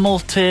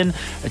Hamilton,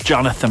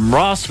 Jonathan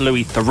Ross,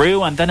 Louis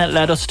Theroux, and then it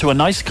led us to a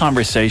nice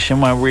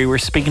conversation where we were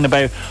speaking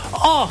about,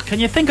 can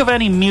you think of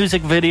any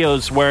music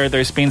videos where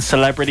there's been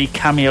celebrity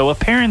cameo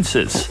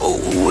appearances?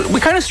 We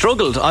kind of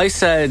struggled. I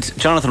said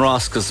Jonathan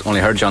Ross, because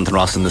only heard Jonathan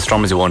Ross in the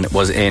Stormzy one,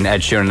 was in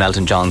Ed Sheeran and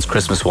Elton John's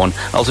Christmas one.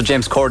 Also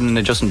James Corden in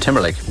a Justin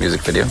Timberlake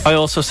music video. I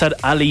also said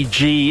Ali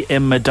G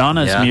in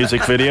Madonna's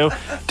music video.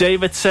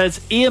 David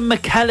says Ian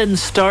McKellen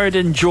starred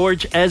in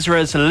George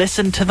Ezra's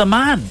Listen to the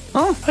Man.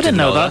 Oh, I didn't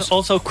know that.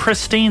 Also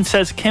Christine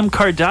says Kim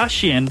Kardashian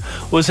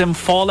was in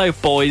Fall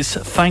Out Boy's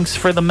Thanks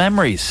for the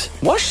Memories.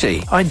 Was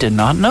she? I did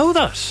not know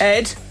that.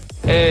 Ed?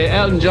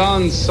 Elton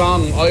John's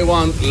song I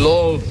Want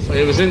Love,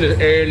 it was in the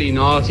early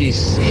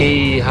noughties.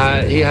 He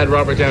had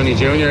Robert Downey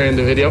Jr. in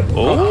the video.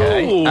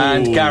 Okay.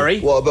 And Gary?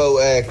 What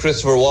about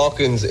Christopher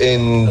Walken's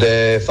in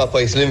the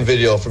Fatboy Slim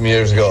video from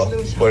years ago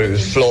where he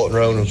was floating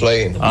around and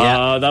flying?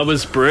 That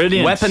was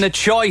brilliant. Weapon of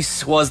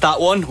choice was that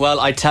one. Well,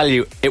 I tell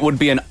you, it would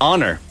be an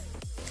honour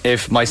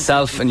if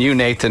myself and you,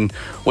 Nathan,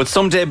 would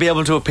someday be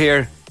able to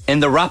appear in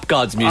the Rap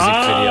Gods music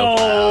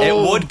video.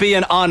 It would be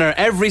an honour.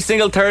 Every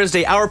single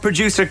Thursday, our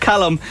producer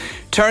Callum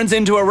turns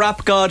into a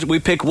rap god. We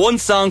pick one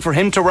song for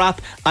him to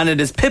rap, and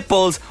it is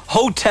Pitbull's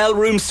Hotel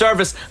Room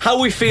Service. How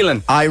are we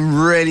feeling? I'm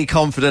really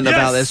confident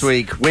about this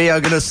week. We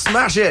are going to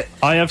smash it.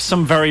 I have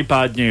some very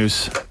bad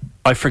news.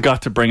 I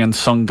forgot to bring in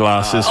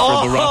sunglasses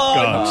for the Rap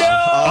Gods. No!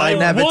 I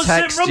never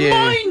texted you.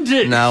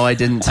 Reminded. No, I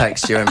didn't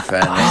text you, in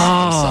fairness.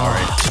 I'm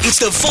sorry. It's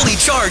the Fully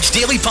Charged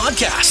Daily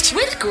Podcast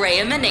with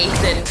Graham and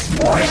Nathan.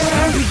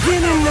 I'm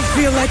beginning to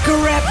feel like a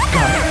rap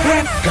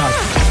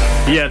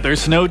god. Yeah,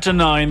 there's no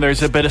denying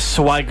there's a bit of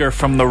swagger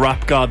from the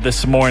Rap God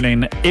this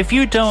morning. If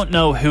you don't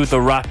know who the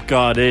Rap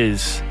God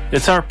is,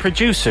 it's our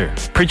producer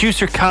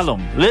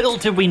Callum. Little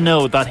did we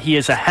know that he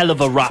is a hell of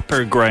a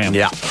rapper, Graham.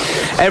 Yeah.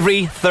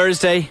 Every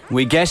Thursday,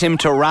 we get him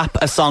to rap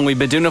a song. We've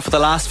been doing it for the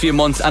last few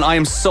months, and I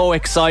am so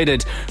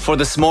excited for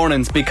this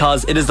morning's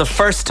because it is the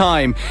first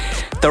time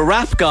the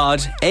Rap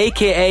God,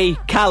 a.k.a.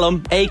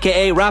 Callum,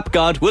 a.k.a. Rap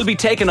God, will be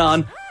taking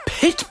on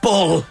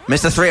Pitbull.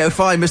 Mr.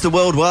 305, Mr.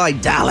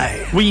 Worldwide,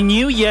 Dally. We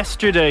knew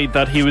yesterday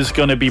that he was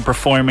going to be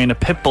performing a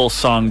Pitbull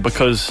song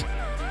because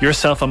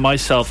yourself and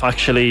myself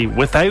actually,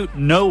 without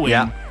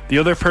knowing the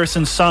other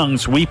person's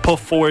songs, we put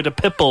forward a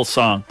Pitbull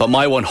song. But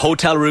my one,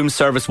 Hotel Room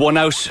Service, won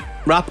out.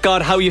 Rap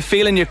God, how you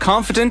feeling? You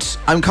confident?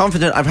 I'm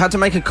confident. I've had to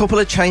make a couple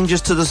of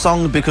changes to the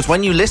song because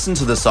when you listen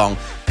to the song,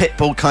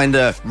 Pitbull kind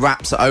of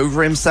raps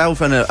over himself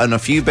and a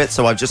few bits,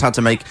 so I've just had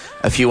to make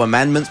a few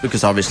amendments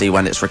because obviously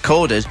when it's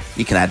recorded,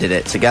 you can edit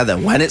it together.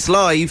 When it's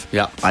live,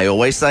 I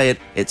always say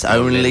it's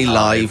only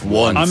live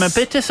once. I'm a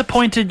bit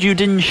disappointed you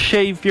didn't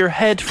shave your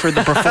head for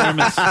the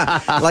performance.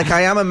 Like,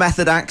 I am a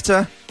method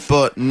actor,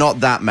 but not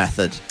that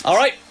method. All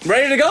right,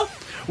 ready to go?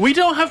 We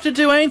don't have to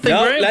do anything,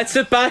 no, Graham. Let's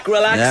sit back,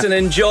 relax and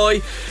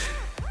enjoy.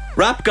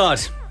 Rap God.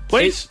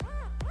 Wait.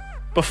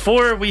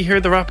 Before we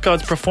hear the Rap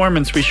God's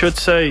performance, we should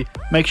say,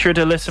 make sure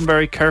to listen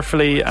very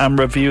carefully and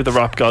review the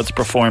Rap God's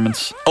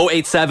performance.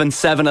 087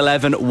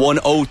 711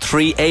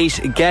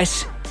 1038.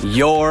 Get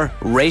your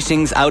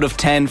ratings out of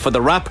 10 for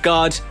the Rap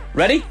God.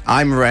 Ready?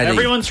 I'm ready.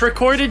 Everyone's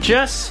recorded,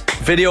 Jess?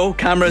 Video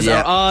cameras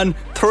are on.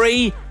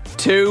 3,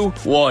 2,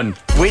 1.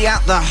 We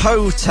at the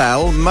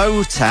hotel,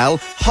 motel,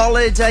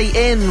 Holiday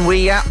Inn.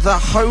 We at the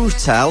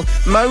hotel,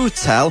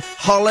 motel,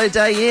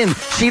 Holiday Inn.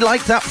 She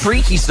liked that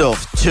freaky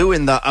stuff. 2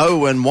 in the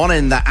O and 1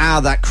 in the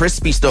A. That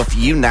crispy stuff,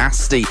 you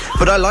nasty.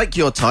 But I like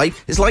your type.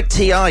 It's like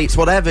T.I. It's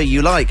whatever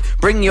you like.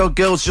 Bring your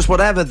girls just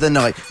whatever the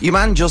night. You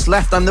man just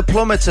left. I'm the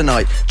plumber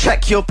tonight.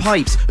 Check your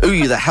pipes. Ooh,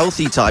 you the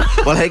healthy type.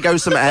 Well, here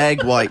goes some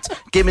egg white.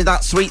 Give me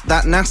that sweet,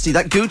 that nasty,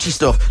 that Gucci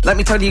stuff. Let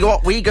me tell you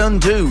what we gonna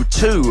do.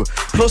 2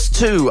 +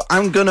 2.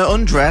 I'm gonna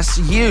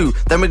undress you.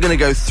 Then we're gonna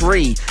go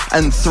 3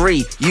 and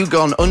 3. You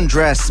gon'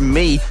 undress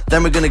me.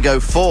 Then we're gonna go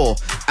 4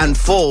 and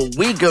 4.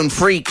 We gon'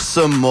 freak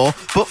some more.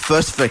 But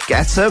first,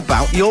 forget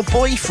about your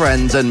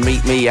boyfriend and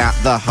meet me at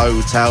the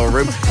hotel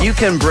room. You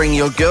can bring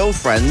your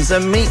girlfriends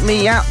and meet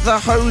me at the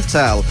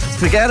hotel.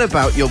 Forget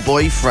about your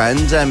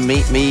boyfriend and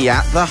meet me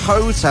at the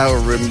hotel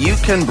room. You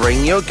can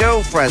bring your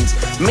girlfriends.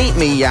 Meet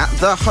me at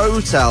the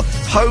hotel.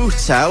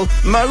 Hotel,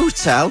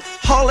 motel,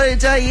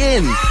 Holiday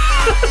Inn.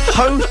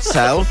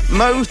 Hotel,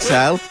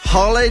 motel,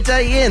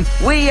 Holiday Inn.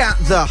 We at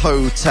the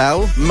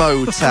hotel,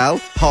 motel,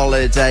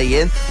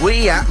 Holiday Inn.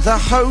 We at the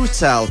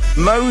hotel,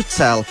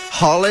 motel,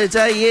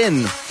 Holiday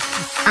Inn.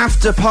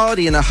 After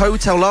party in a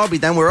hotel lobby,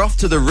 then we're off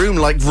to the room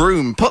like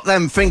vroom. Put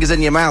them fingers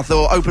in your mouth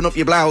or open up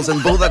your blouse and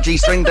pull that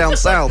G-string down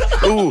south.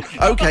 Ooh,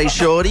 okay,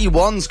 shorty.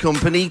 1's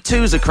company,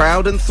 2's a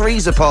crowd, and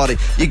 3's a party.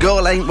 Your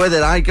girl ain't with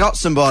it, I got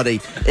somebody.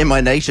 In my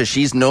nature,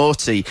 she's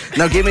naughty.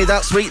 Now give me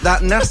that sweet,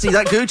 that nasty,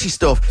 that Gucci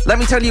stuff. Let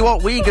me tell you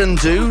what we gonna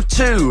do.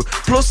 2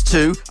 plus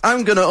 2,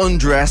 I'm gonna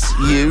undress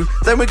you.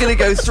 Then we're gonna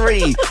go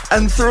 3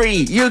 and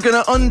 3. You're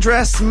gonna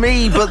undress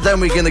me, but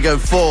then we're gonna go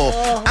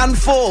 4 and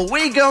 4.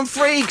 We gonna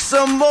freak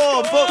some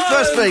more. But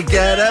first,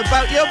 forget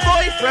about your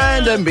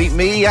boyfriend and meet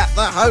me at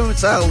the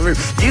hotel room.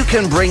 You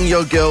can bring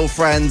your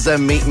girlfriends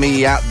and meet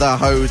me at the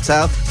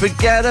hotel.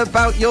 Forget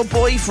about your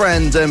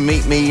boyfriend and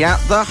meet me at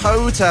the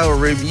hotel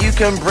room. You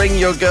can bring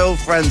your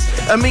girlfriends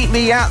and meet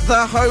me at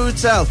the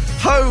hotel.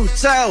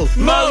 Hotel,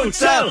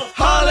 motel,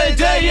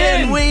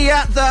 Holiday Inn. We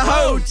at the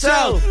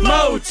hotel,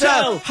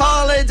 motel,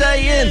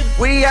 Holiday Inn.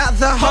 We at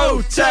the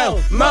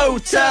hotel,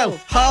 motel,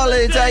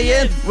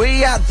 Holiday Inn.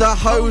 We at the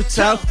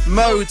hotel,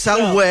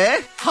 motel,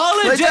 where?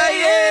 Holiday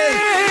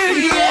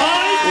Inn!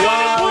 Yeah!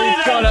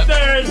 Wow, got it.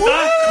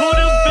 That could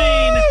have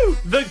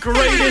been the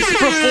greatest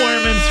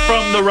performance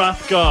from the rap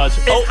god.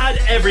 It had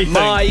everything.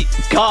 My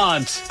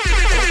God.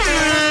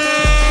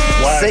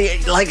 Wow. See,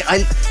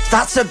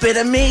 that's a bit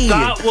of me.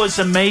 That was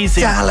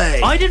amazing.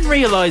 Dally. I didn't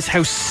realise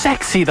how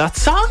sexy that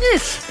song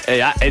is.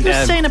 Yeah,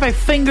 They're saying about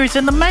fingers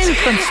in the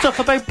mouth and stuff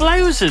about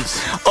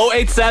blouses.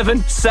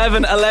 087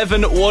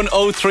 711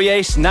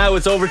 1038. Now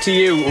it's over to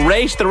you.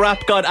 Rate the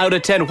rap god out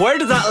of 10. Where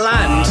does that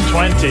land?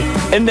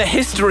 20. In the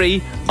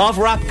history of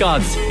rap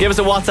gods. Give us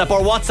a WhatsApp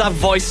or WhatsApp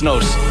voice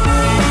note.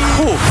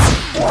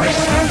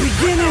 I'm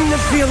beginning to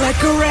feel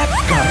like a rap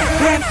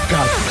god. Rap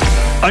god.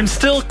 I'm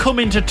still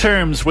coming to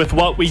terms with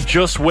what we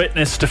just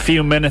witnessed a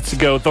few minutes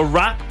ago. The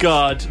rap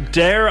god,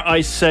 dare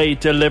I say,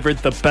 delivered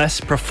the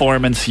best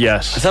performance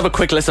yet. Let's have a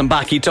quick listen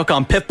back. He took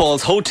on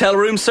Pitbull's hotel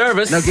room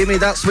service. Now give me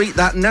that sweet,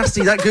 that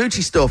nasty, that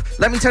Gucci stuff.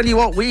 Let me tell you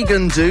what we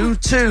gonna do.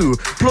 2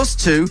 plus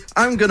 2,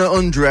 I'm gonna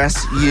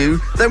undress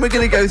you. Then we're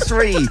gonna go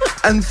 3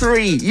 and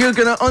 3. You're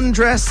gonna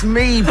undress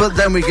me, but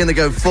then we're gonna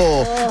go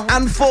 4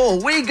 and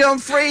 4. We gonna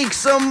freak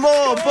some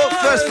more, but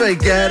first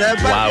forget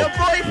about your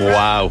boyfriend.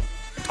 Wow.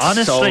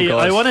 Honestly, so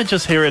I want to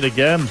just hear it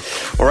again.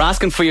 We're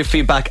asking for your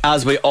feedback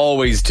as we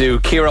always do.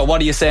 Kira,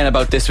 what are you saying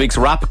about this week's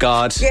rap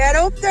god? Get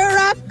up there,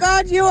 rap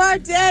god, you are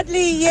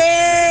deadly,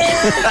 yeah!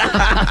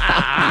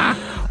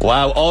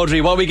 Wow,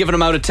 Audrey, what are we giving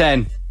him out of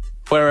 10?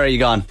 Where are you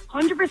gone?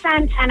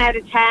 100% 10 out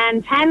of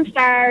 10. 10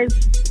 stars,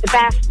 the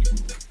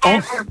best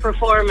ever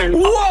performance.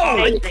 Whoa!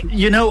 Amazing.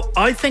 You know,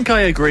 I think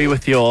I agree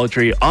with you,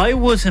 Audrey. I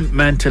wasn't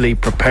mentally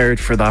prepared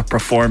for that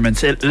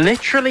performance. It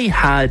literally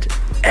had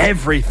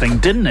everything,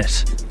 didn't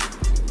it?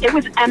 It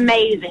was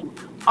amazing.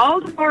 All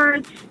the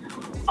words,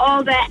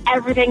 all the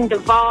everything, the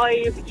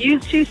vibe, you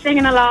two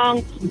singing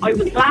along. I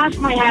was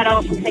laughing my head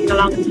off and singing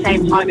along at the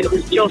same time. It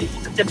was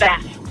just the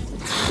best.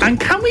 And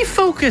can we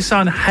focus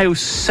on how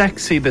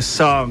sexy the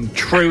song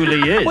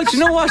truly is? But you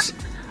know what?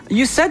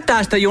 You said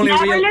that you only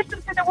never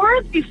listened to the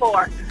words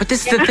before. But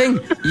this is the thing.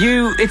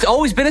 It's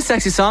always been a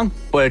sexy song,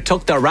 but it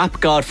took the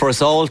rap god for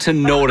us all to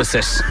notice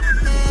it.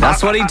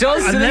 That's what he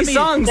does in these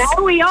songs.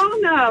 Now we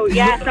all know.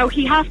 Yeah, so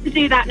he has to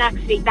do that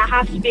next week. That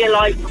has to be a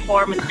live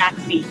performance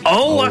next week.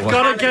 I've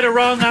got to get it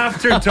wrong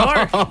after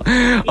dark.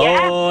 Yeah,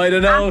 I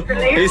don't know.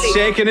 Absolutely. He's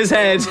shaking his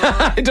head.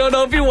 I don't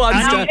know if he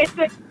wants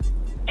to.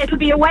 It'll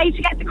be a way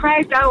to get the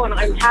crowd going.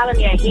 I'm telling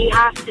you, he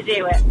has to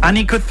do it. And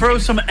he could throw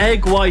some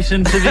egg white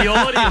into the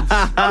audience.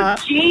 Oh,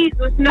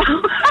 Jesus, no.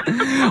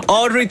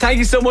 Audrey, thank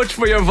you so much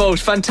for your vote.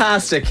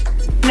 Fantastic.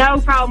 No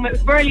problem. It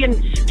was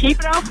brilliant. Keep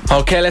it up.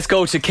 Okay, let's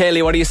go to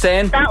Kaylee. What are you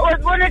saying? That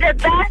was one of the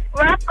best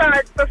rap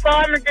gods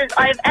performances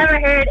I've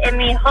ever heard in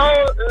my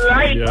whole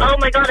life. Yeah. Oh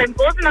my God, I'm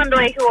buzzing on the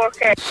way to work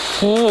here.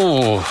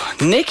 Oh,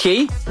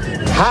 Nikki.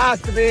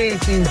 Has to be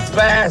his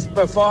best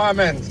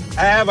performance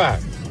ever.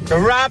 The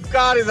rap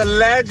god is a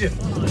legend.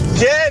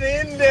 Get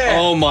in there.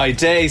 Oh my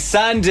days.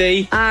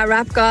 Sandy.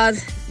 Rap god,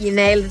 you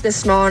nailed it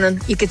this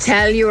morning. You could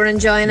tell you were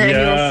enjoying it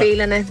and you were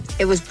feeling it.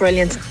 It was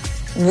brilliant.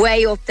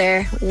 Way up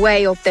there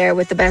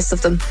with the best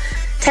of them.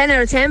 10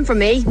 out of 10 for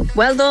me.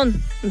 Well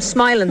done. I'm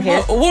smiling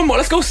here. One more.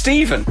 Let's go,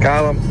 Stephen.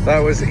 Callum, that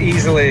was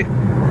easily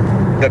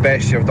the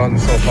best you've done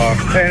so far.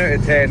 10 out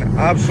of 10,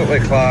 absolutely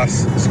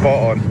class,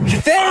 spot on.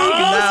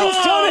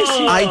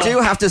 I do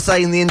have to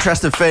say, in the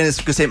interest of fairness,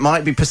 because it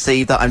might be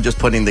perceived that I'm just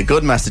putting the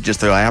good messages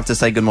through, I have to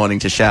say good morning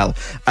to Shell,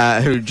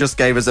 who just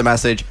gave us a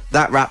message.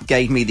 That rap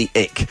gave me the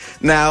ick.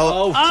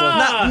 Now,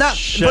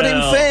 but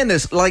in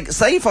fairness, like,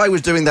 say if I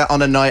was doing that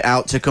on a night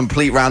out to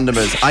complete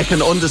randomers, I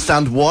can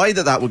understand why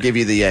that would give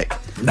you the ick.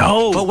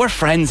 No, but we're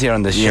friends here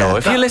on the show.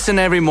 If you listen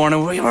every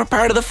morning, we're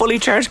part of the Fully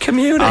Charged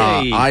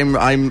community. I'm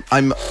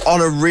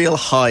on a real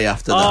high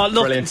after that.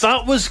 Look, Brilliant.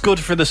 that was good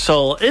for the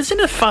soul. Isn't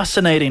it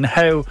fascinating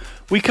how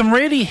we can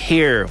really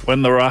hear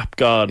when the rap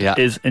god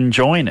is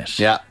enjoying it?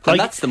 Yeah, and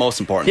that's the most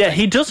important Yeah, thing.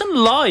 he doesn't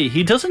lie.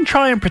 He doesn't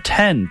try and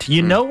pretend.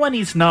 You know when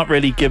he's not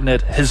really giving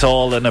it his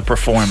all in a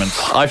performance.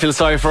 I feel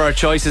sorry for our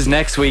choices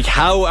next week.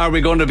 How are we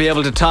going to be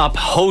able to top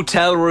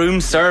hotel room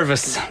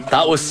service?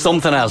 That was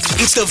something else.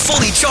 It's the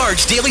Fully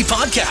Charged Daily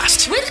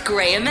Podcast with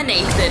Graham and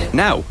Nathan.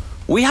 Now,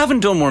 we haven't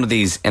done one of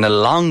these in a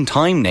long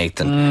time,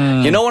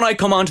 Nathan. You know, when I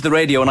come onto the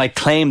radio and I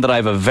claim that I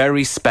have a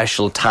very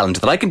special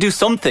talent, that I can do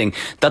something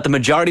that the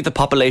majority of the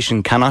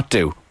population cannot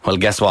do. Well,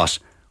 guess what?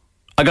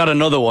 I got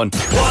another one.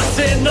 What's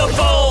in the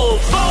bowl?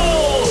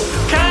 Bowl!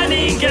 Can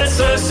he guess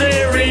a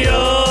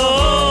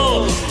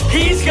cereal?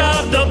 He's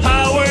got the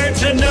power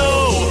to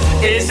know.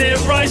 Is it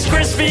Rice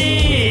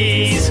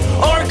Krispies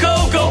or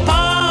Cocoa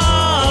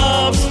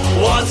Pops?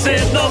 What's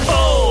in the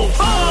bowl?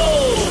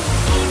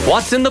 Bowl!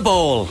 What's in the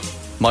bowl?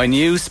 My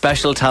new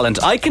special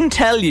talent. I can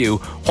tell you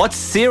what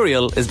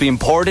cereal is being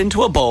poured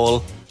into a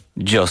bowl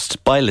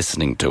just by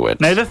listening to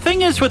it. Now, the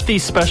thing is with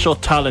these special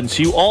talents,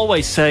 you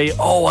always say,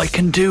 oh, I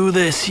can do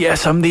this.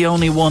 Yes, I'm the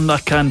only one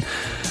that can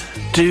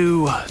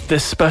do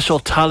this special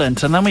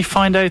talent. And then we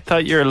find out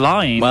that you're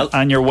lying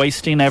and you're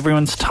wasting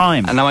everyone's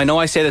time. And now I know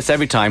I say this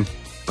every time,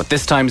 but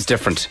this time's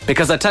different.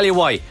 Because I tell you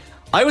why.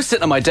 I was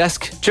sitting at my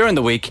desk during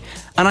the week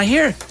and I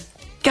hear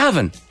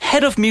Gavin,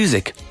 head of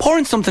music,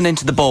 pouring something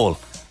into the bowl.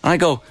 And I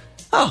go,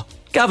 oh,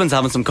 Gavin's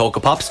having some Cocoa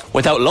Pops,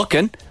 without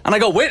looking. And I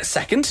go, wait a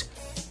second.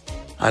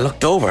 I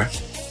looked over.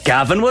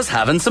 Gavin was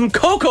having some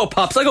Cocoa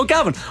Pops. I go,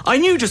 Gavin, I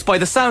knew just by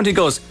the sound. He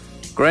goes,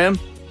 Graham,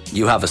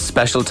 you have a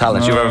special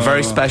talent. You're a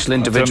very special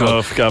individual. I don't know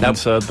if Gavin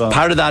said that.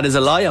 Part of that is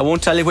a lie. I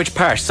won't tell you which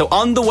part. So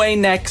on the way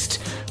next,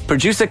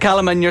 producer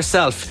Callum and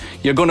yourself,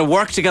 you're going to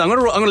work together. I'm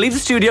going to leave the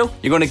studio.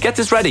 You're going to get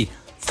this ready.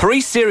 3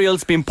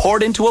 cereals being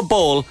poured into a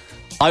bowl.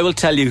 I will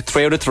tell you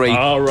 3 out of 3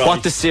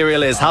 what the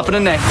cereal is.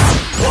 Happening next.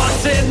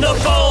 What's in the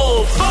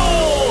bowl?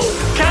 Bowl!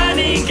 Can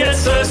he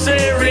guess a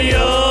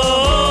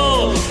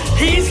cereal?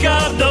 He's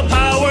got the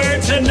power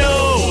to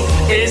know.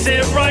 Is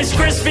it Rice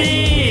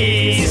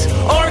Krispies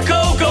or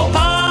Cocoa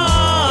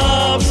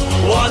Pops?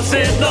 What's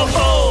in the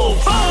bowl?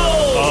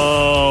 Bowl!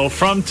 Oh,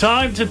 from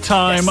time to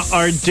time,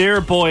 our dear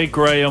boy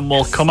Graham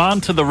will come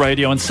onto the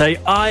radio and say,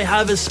 I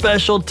have a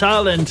special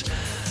talent.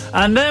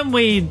 And then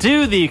we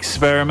do the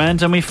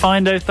experiment and we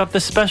find out that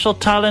the special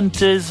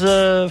talent is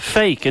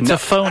fake. It's a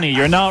phony.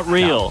 You're not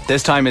real. No,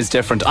 this time is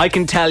different. I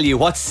can tell you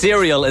what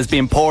cereal is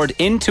being poured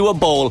into a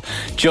bowl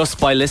just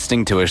by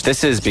listening to it.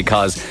 This is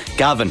because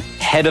Gavin,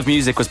 head of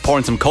music, was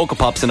pouring some Cocoa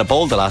Pops in a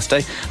bowl the last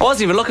day. I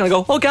wasn't even looking. I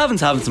go, oh, Gavin's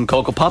having some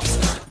Cocoa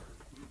Pops.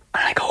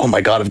 And I go, oh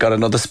my God, I've got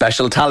another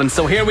special talent.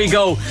 So here we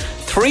go.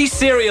 3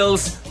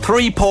 cereals,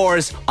 3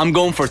 pours. I'm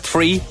going for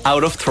 3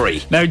 out of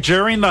 3. Now,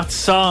 during that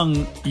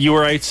song, you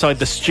were outside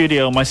the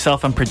studio.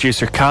 Myself and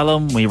producer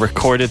Callum, we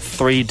recorded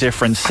 3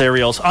 different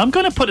cereals. I'm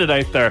going to put it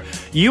out there.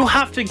 You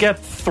have to get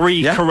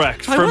 3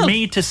 correct for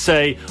me to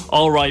say,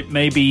 all right,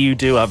 maybe you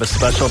do have a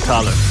special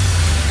talent.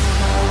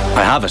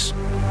 I have it.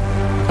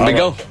 Here we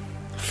go.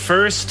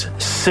 First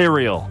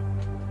cereal.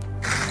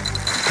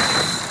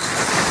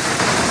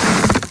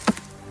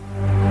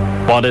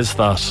 What is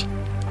that?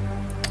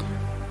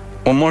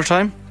 One more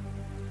time.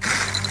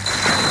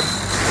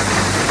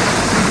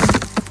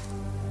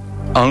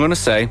 I'm going to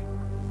say,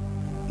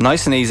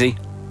 nice and easy,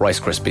 Rice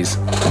Krispies.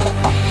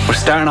 We're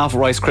starting off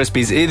with Rice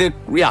Krispies.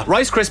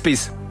 Rice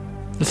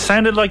Krispies. It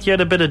sounded like you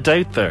had a bit of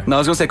doubt there. No, I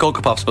was going to say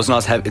Cocoa Pops, but it's not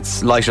as heavy.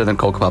 It's lighter than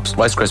Cocoa Pops.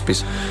 Rice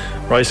Krispies.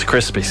 Rice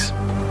Krispies.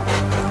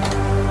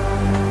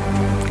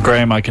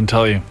 Graham, I can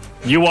tell you,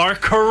 you are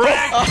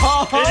correct. It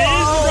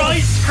is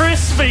Rice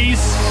Krispies.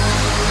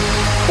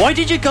 Why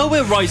did you go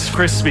with Rice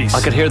Krispies?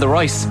 I could hear the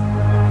rice.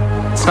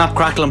 Snap,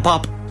 crackle and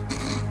pop.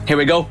 Here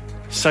we go.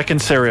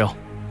 Second cereal.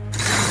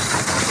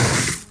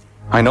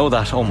 I know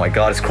that. Oh my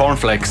God, it's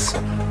cornflakes.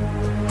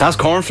 That's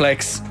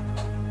cornflakes.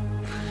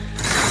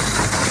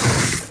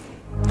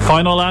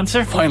 Final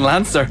answer? Final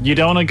answer. You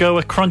don't want to go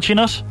with Crunchy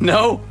Nut?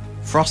 No.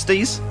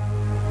 Frosties?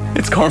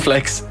 It's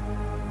cornflakes.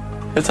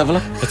 Let's have a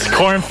look. It's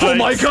cornflakes. Oh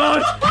my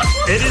God.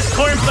 It is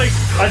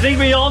cornflakes. I think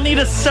we all need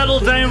to settle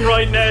down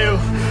right now,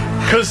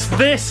 because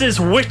this is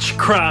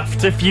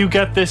witchcraft if you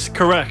get this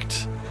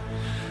correct.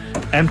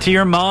 Empty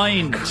your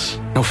mind.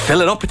 No,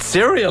 fill it up. It's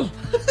cereal.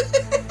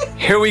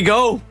 Here we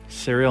go.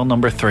 Cereal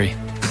number 3.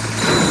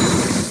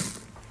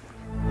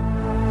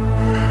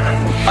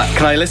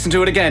 Can I listen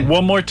to it again?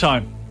 One more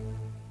time.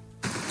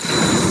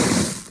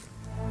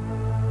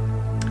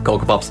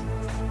 Cocoa Pops.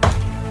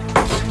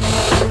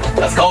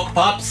 That's Cocoa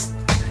Pops.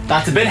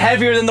 That's a bit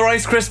heavier than the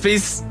Rice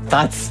Krispies.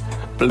 That's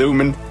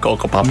bloomin'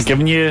 Cocoa Pops. I'm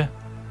giving you a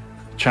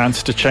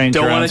chance to change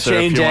your answer. Don't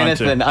want to change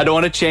anything. I don't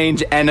want to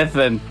change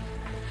anything.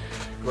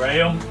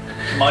 Graham,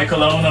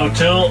 Michael Owen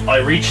O'Toole, I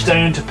reached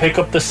down to pick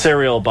up the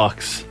cereal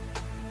box.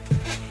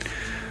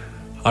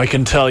 I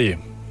can tell you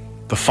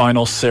the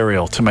final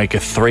cereal to make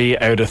it 3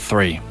 out of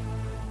 3.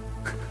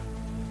 What's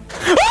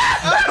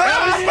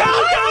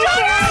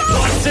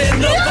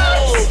in the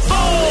bowl?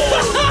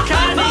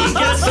 Can he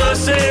guess a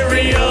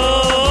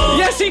cereal?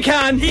 Yes, he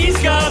can. He's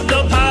got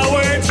the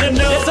power to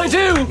know. Yes, I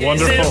do.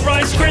 Wonderful. Is it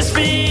Rice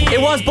Krispies?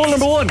 It was bowl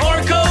number 1.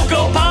 Or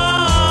Cocoa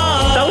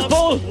Pops? That was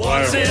bowl.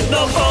 What's in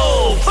the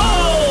bowl?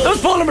 That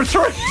was bowl number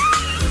 3.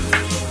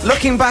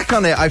 Looking back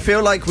on it, I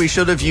feel like we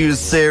should have used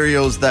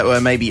cereals that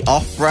were maybe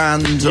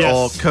off-brand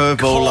or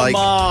Curveball, like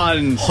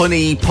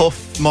Honey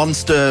Puff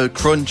Monster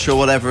Crunch or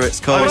whatever it's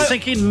called. I was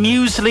thinking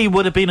muesli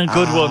would have been a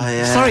good one.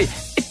 Yeah. Sorry,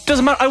 it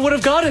doesn't matter. I would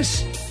have got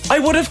it.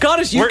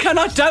 You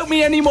cannot doubt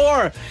me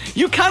anymore.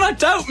 You cannot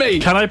doubt me.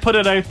 Can I put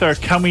it out there?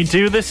 Can we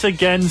do this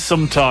again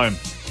sometime?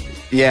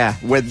 Yeah,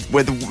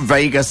 with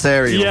Vega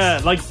cereals. Yeah,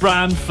 like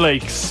Bran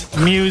Flakes,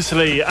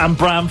 muesli, and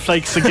Bran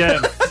Flakes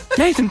again.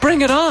 Nathan,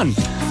 bring it on.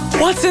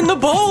 What's in the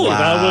bowl? Wow.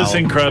 That was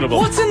incredible.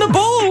 What's in the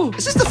bowl?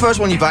 Is this the first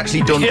one you've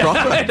actually done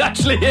properly? It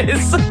actually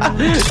is.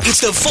 It's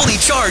the Fully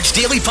Charged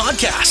Daily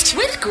Podcast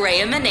with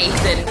Graham and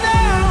Nathan.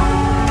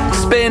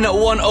 Spin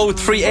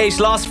 1038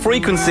 Lost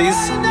Frequencies.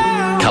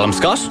 Callum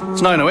Scott,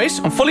 it's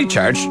 908. I'm Fully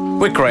Charged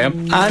with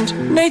Graham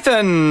and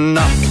Nathan.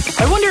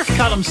 I wonder if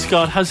Callum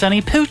Scott has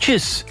any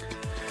pooches.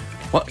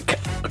 What?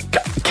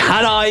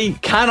 Can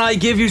I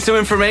give you some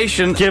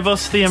information? Give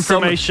us the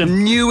information.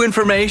 Some new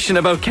information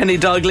about Kenny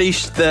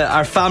Dalglish,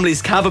 our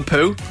family's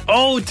cavapoo.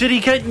 Oh, did he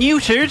get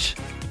neutered?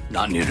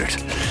 Not neutered.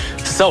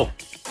 So,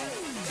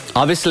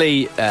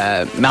 obviously,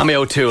 Mammy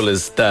O'Toole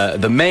is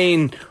the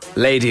main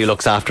lady who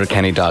looks after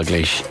Kenny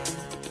Dalglish.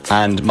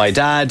 And my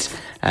dad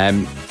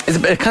is a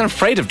bit kind of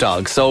afraid of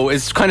dogs, so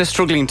is kind of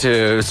struggling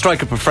to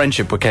strike up a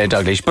friendship with Kenny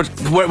Dalglish. But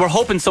we're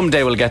hoping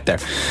someday we'll get there.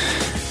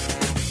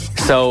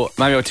 So,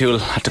 Mammy O'Toole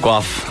had to go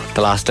off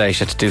the last day. She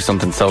had to do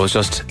something. So it was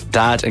just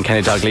Dad and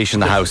Kenny Dalglish in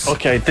the house.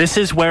 Okay, this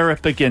is where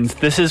it begins.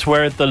 This is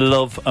where the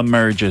love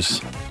emerges.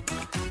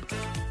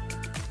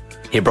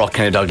 He brought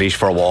Kenny Dalglish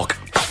for a walk.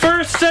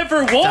 First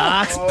ever walk?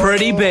 That's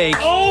pretty big.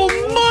 Oh,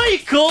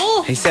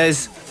 Michael! He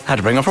says, had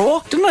to bring him for a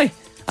walk, didn't I?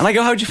 And I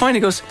go, how'd you find it?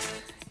 He goes,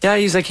 yeah,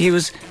 he's like, he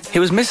was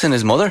missing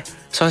his mother.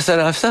 So I said,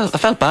 I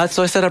felt bad,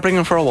 so I said I'd bring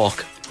him for a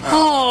walk.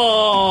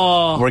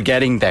 Oh! We're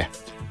getting there.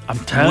 I'm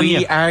telling you.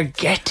 We are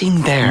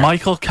getting there.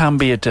 Michael can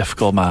be a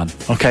difficult man,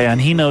 okay, and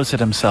he knows it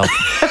himself.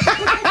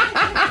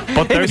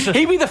 But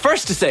he'd be the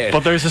first to say it.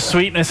 But there's a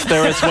sweetness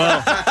there as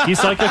well.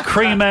 He's like a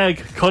cream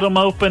egg. Cut him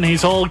open,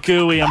 he's all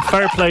gooey. And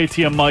fair play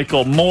to you,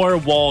 Michael. More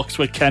walks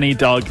with Kenny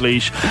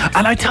Dalglish.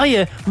 And I tell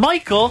you,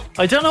 Michael,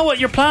 I don't know what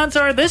your plans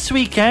are this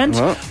weekend,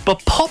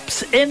 but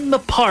Pups in the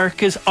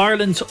Park is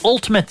Ireland's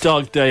ultimate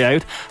dog day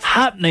out,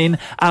 happening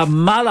at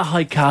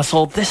Malahide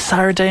Castle this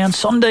Saturday and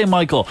Sunday,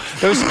 Michael.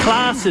 There's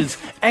classes,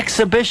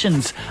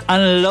 exhibitions,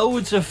 and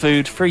loads of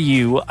food for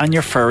you and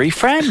your furry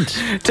friend.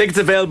 Tickets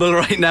available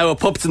right now at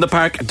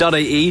pupsinthepark.ie.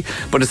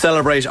 But to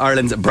celebrate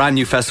Ireland's brand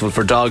new festival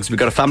for dogs, we've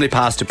got a family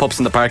pass to Pups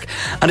in the Park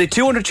and a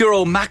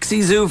 €200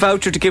 Maxi Zoo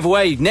voucher to give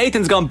away.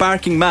 Nathan's gone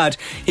barking mad.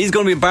 He's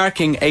going to be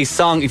barking a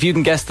song. If you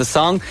can guess the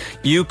song,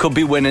 you could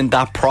be winning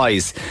that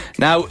prize.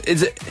 Now,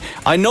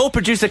 I know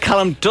producer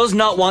Callum does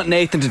not want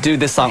Nathan to do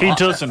this song. He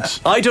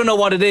doesn't. I don't know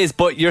what it is,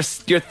 but you're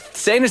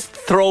saying it's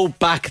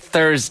Throwback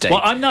Thursday.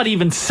 Well, I'm not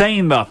even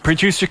saying that.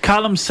 Producer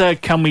Callum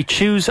said, can we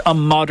choose a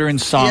modern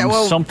song,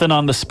 something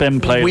on the Spin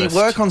playlist? We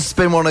work on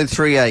Spin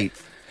 1038.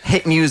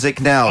 Hit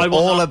music now,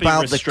 all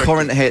about the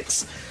current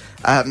hits.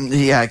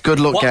 Good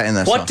luck getting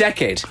this. What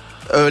decade?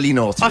 Early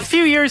noughties. A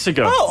few years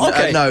ago. Oh,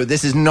 okay. No,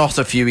 this is not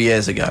a few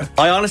years ago.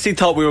 I honestly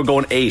thought we were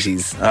going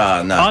 80s.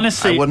 No.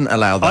 Honestly, I wouldn't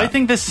allow that. I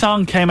think this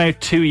song came out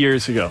 2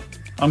 years ago.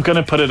 I'm going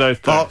to put it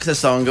out there. Bark the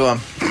song, go on.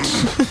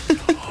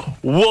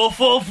 Woof,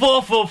 woof,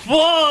 woof, woof,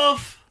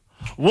 woof.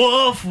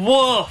 Woof,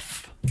 woof.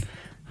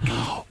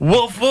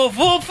 Woof, woof, woof,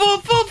 woof,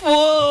 woof, woof,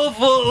 woof,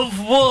 woof.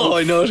 Oh,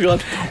 I know it's gone.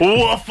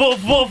 Woof,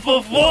 woof, woof,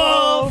 woof,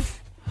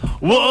 woof.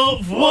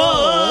 Woof,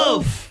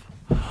 woof.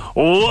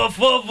 Woof,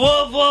 woof,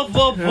 woof, woof,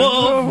 woof,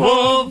 woof,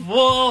 woof,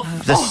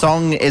 woof. The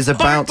song is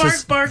about to...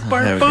 Bark,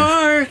 bark,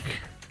 bark.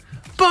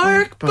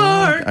 Bark,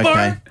 bark, Okay.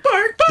 bark,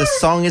 bark. The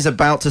song is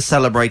about to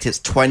celebrate its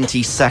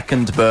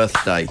 22nd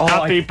birthday.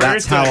 Happy birthday.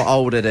 That's how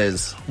old it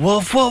is.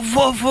 Woof, woof,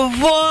 woof,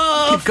 woof,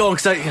 woof. Keep going,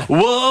 because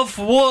Woof,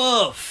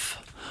 woof.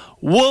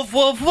 Woof,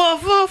 woof,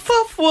 woof, woof,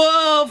 woof,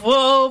 woof,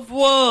 woof,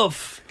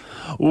 woof.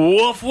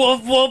 Woof,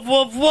 woof, woof,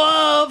 woof,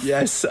 woof.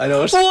 Yes, I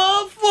know it. Woof,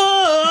 woof.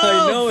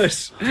 I know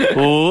it.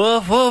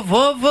 Woof, woof,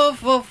 woof,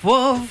 woof, woof,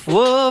 woof, woof,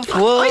 woof.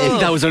 I think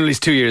that was at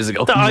least 2 years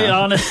ago.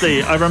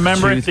 I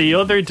remember it the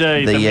other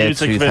day, the year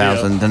music 2000.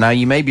 video. And now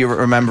you may be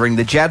remembering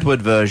the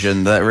Jedward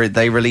version that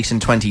they released in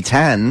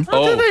 2010.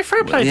 Oh, did they?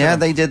 Fair play to Yeah, them.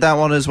 they did that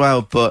one as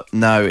well, but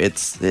no,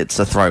 it's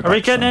a throwback. Are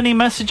we getting any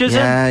messages in?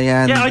 Yeah.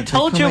 Yeah, I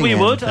told you we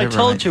would. I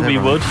told you we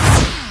would.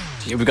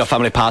 We've got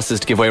family passes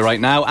to give away right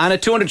now, and a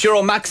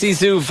 €200 Maxi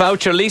Zoo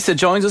voucher. Lisa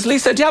joins us.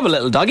 Lisa, do you have a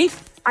little doggy?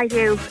 I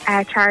do.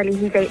 Charlie,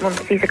 he's 8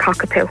 months. He's a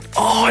cockapoo.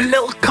 Oh, a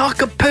little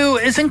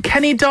cockapoo. Isn't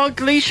Kenny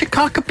Dalglish a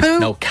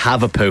cockapoo? No,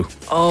 Cavapoo.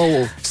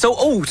 Oh.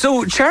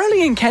 So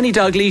Charlie and Kenny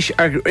Dalglish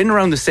are in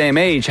around the same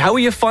age. How are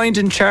you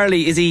finding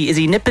Charlie? Is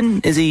he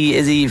nipping? Is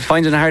he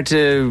finding it hard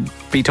to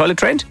be toilet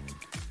trained?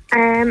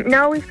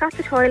 No, we've got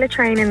the toilet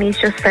training. He's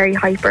just very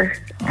hyper.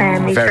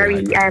 He's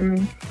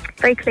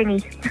very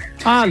clingy.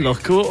 Ah,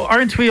 look,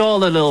 aren't we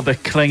all a little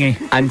bit clingy?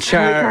 And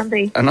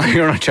no,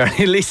 you're not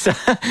Charlie.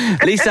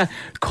 Lisa,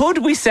 could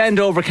we send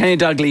over Kenny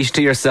Dalglish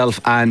to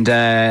yourself and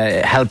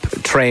help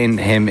train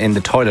him in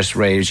the toilet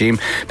regime?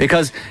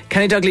 Because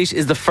Kenny Dalglish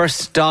is the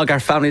first dog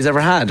our family's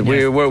ever had.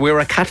 Yeah. We were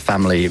a cat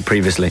family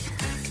previously.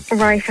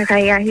 Right,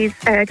 okay, yeah. He's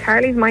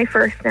Charlie's my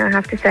first now, I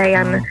have to say,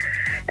 and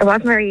it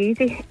wasn't very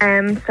easy.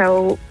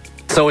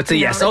 So it's a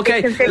yes.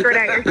 Okay,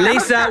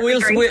 Lisa,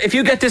 if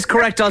you get this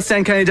correct, I'll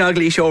send Kenny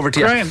Dalglish over to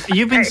you. Graham,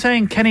 you've been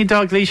saying Kenny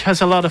Dalglish has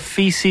a lot of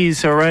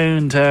feces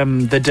around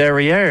the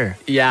derriere.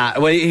 Yeah,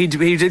 well, he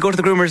did go to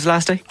the groomers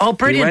last day. Oh,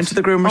 brilliant. He went to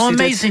the groomers. Oh,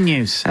 amazing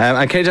news.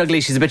 And Kenny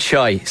Dalglish is a bit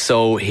shy,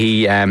 so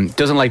he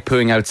doesn't like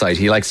pooing outside.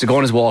 He likes to go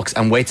on his walks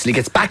and wait till he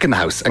gets back in the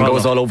house and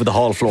goes all over the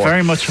hall floor.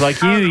 Very much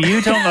like you.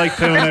 You don't like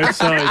pooing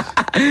outside.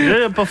 You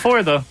did it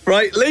before, though.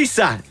 Right,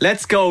 Lisa,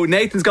 let's go.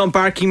 Nathan's gone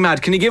barking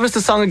mad. Can you give us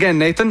the song again,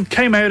 Nathan?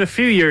 Came out a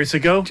few years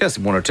ago. Just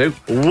one or two.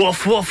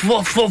 Woof, woof,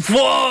 woof, woof,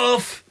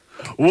 woof.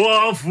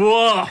 Woof,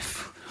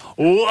 woof.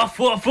 Woof,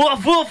 woof,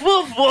 woof, woof,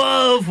 woof,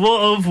 woof,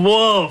 woof,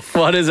 woof.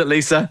 What is it,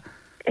 Lisa?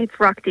 It's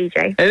Rock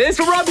DJ. It is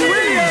for Robbie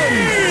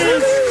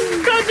Williams.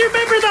 God, do you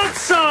remember that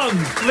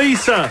song,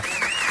 Lisa?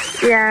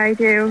 Yeah, I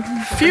do.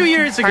 A few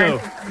years ago.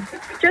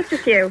 Just a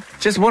few.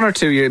 Just one or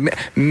 2 years.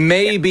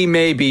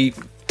 Maybe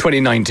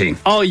 2019.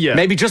 Oh, yeah.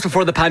 Maybe just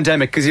before the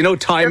pandemic, because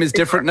time is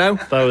different now.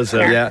 That was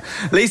it. Yeah.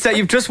 Lisa,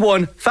 you've just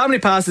won family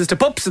passes to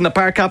Pups in the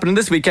Park happening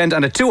this weekend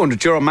and a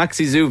 €200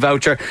 Maxi Zoo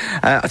voucher.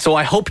 So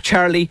I hope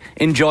Charlie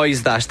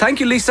enjoys that.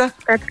 Thank you, Lisa.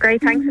 That's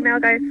great. Thanks a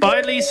million, guys.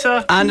 Bye,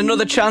 Lisa. And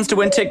another chance to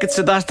win tickets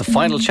to that. The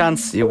final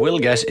chance you will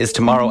get is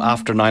tomorrow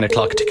after 9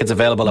 o'clock. Tickets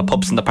available at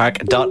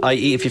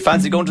pupsinthepark.ie if you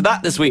fancy going to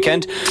that this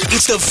weekend.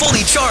 It's the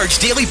Fully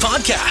Charged Daily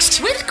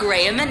Podcast with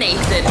Graham and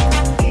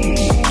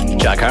Nathan.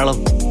 Jack Harlow,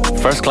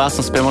 first class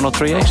on Spin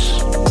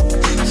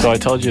 103.8. So I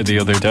told you the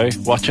other day,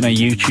 watching a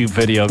YouTube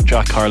video of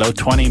Jack Harlow,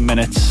 20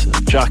 minutes,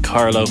 Jack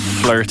Harlow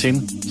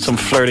flirting, some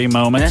flirty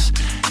moments. Yeah.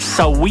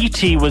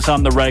 Saweetie was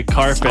on the red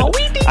carpet,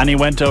 and he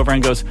went over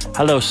and goes,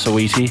 "Hello,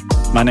 Saweetie,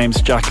 my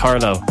name's Jack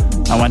Harlow."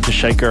 I went to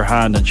shake her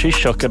hand, and she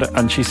shook it,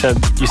 and she said,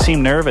 "You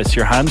seem nervous,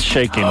 your hand's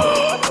shaking."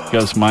 He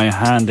goes, "My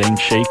hand ain't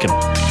shaking."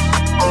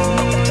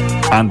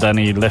 And then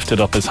he lifted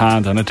up his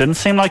hand, and it didn't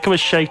seem like it was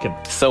shaking.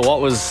 So what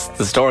was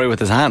the story with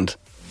his hand?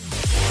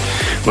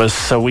 Was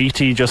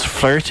Saweetie just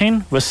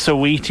flirting? Was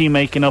Saweetie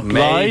making up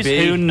lies?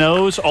 Who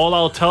knows? All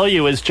I'll tell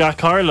you is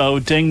Jack Harlow,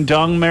 ding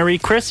dong, Merry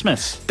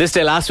Christmas. This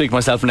day last week,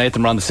 myself and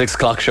Nathan were on the 6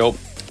 o'clock show,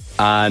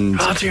 and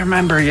oh, do you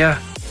remember? Yeah.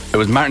 It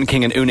was Martin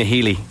King and Una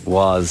Healy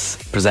was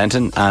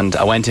presenting, and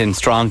I went in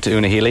strong to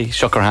Una Healy,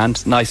 shook her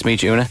hand. Nice to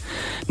meet you, Una.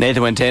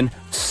 Nathan went in,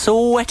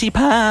 sweaty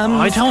palms.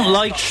 I don't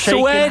like shaking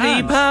sweaty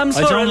hands. Palms.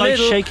 I don't like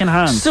shaking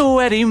hands.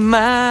 Sweaty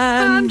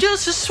man. I'm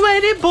just a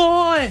sweaty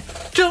boy.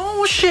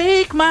 Don't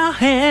shake my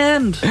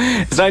hand.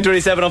 It's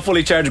 9:27 on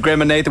Fully Charged.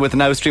 Graham and Nathan with the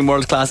Now Stream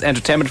World Class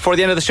Entertainment. Before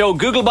the end of the show,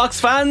 Google Box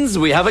fans,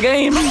 we have a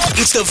game.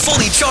 It's the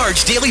Fully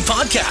Charged Daily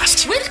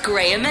Podcast with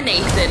Graham and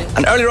Nathan.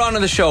 And earlier on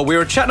in the show, we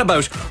were chatting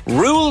about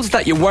rules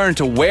that you weren't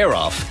aware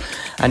of.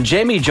 And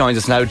Jamie joins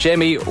us now.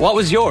 Jamie, what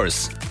was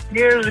yours?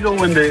 Years ago,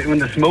 when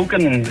the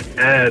smoking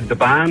the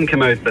ban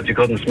came out that you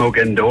couldn't smoke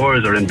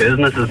indoors or in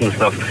businesses and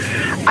stuff,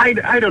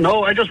 I don't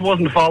know. I just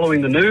wasn't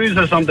following the news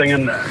or something,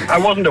 and I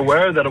wasn't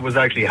aware that it was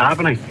actually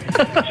happening.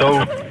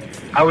 So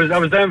I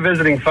was down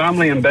visiting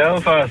family in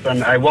Belfast,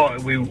 and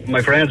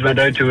my friends went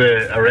out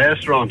to a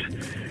restaurant,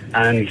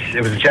 and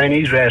it was a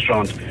Chinese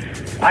restaurant.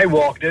 I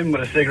walked in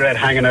with a cigarette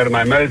hanging out of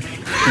my mouth,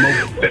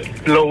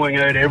 smoke blowing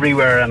out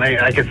everywhere, and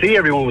I could see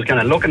everyone was kind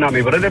of looking at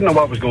me, but I didn't know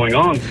what was going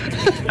on.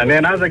 And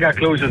then as I got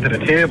closer to the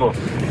table,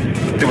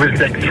 there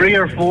was like 3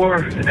 or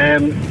 4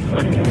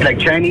 like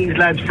Chinese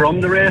lads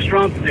from the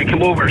restaurant. They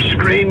came over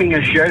screaming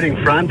and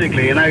shouting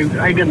frantically, and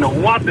I didn't know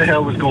what the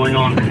hell was going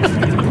on.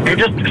 It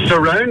just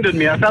surrounded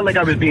me. I felt like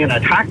I was being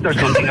attacked or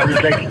something. I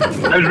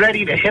was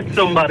ready to hit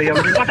somebody. I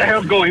was like, what the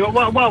hell's going on?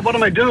 What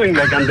am I doing?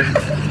 Like, and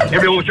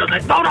everyone was just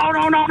like,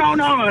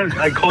 no.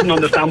 I couldn't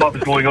understand what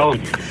was going on.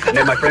 And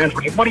then my friends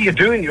were like, what are you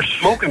doing? You're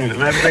smoking. And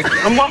I was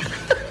like, I'm what?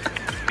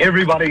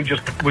 Everybody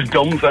just was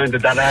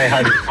dumbfounded that I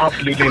had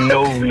absolutely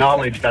no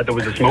knowledge that there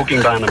was a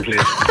smoking ban in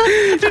place.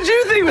 Did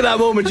you think at that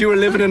moment you were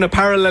living in a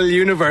parallel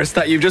universe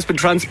that you've just been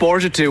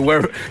transported to,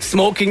 where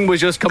smoking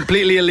was just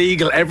completely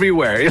illegal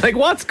everywhere? You're like,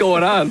 what's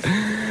going on?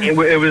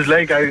 It was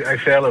like I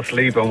fell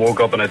asleep and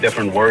woke up in a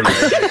different world.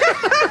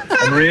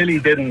 I really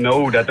didn't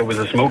know that there was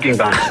a smoking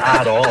ban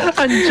at all.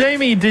 And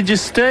Jamie, did you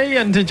stay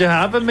and did you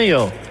have a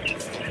meal?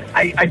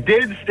 I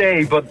did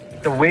stay, but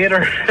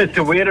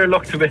the waiter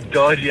looked a bit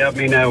dodgy at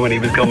me now when he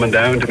was coming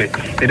down to me.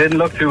 He didn't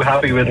look too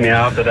happy with me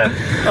after that.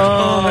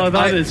 Oh,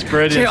 that is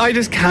brilliant. Gee, I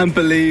just can't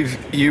believe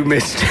you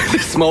missed the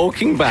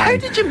smoking ban. How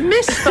did you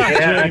miss that?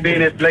 Yeah, I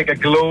mean, it's like a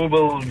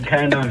global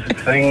kind of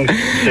thing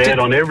said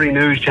on every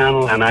news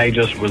channel, and I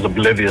just was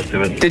oblivious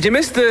to it. Did you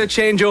miss the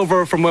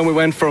changeover from when we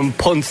went from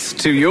punts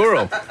to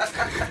euro?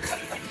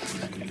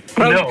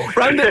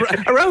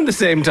 Around the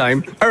same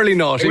time, early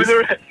noughties.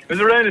 It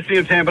was around the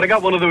same time, but I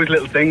got one of those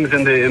little things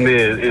in the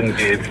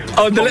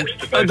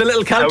the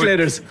little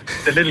calculators.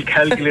 The little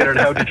calculator and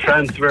how to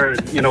transfer,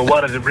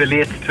 what it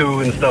relates to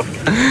and stuff.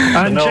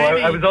 And no,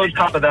 Jamie, I was on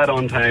top of that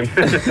on time.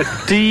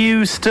 Do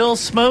you still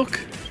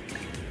smoke?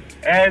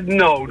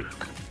 No.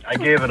 I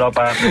gave it up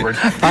afterwards.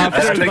 I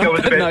think I was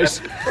a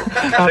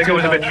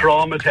bit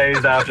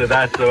traumatized after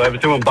that, so I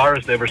was too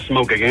embarrassed to ever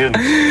smoke again.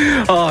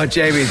 Oh,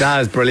 Jamie,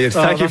 that is brilliant.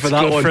 Thank you for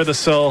that good one. For the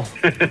soul.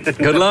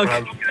 Good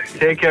luck.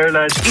 Take care,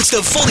 lads. It's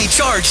the Fully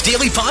Charged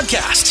Daily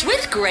Podcast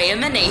with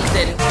Graham and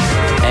Nathan.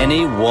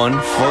 Anyone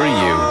for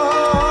you.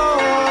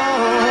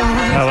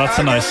 Oh, that's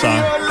a nice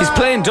song. He's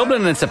playing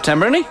Dublin in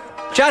September, isn't he?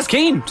 Jazz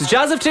Keen. Does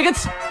Jazz have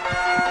tickets?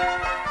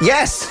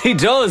 Yes, he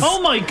does.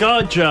 Oh my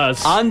God,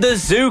 Jazz. On the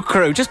Zoo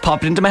Crew. Just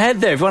popped into my head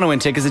there. If you want to win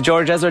tickets to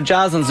George Ezra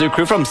Jazz on Zoo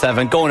Crew from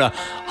 7, going to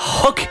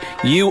hook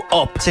you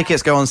up.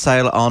 Tickets go on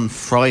sale on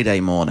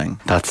Friday morning.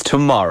 That's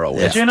tomorrow.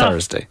 Yeah. It's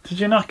Thursday. Did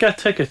you not get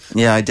tickets?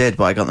 Yeah, I did,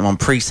 but I got them on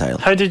pre-sale.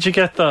 How did you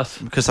get that?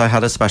 Because I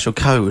had a special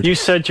code. You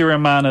said you're a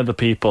man of the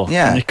people.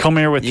 Yeah. And you come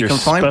here with your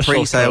special You can find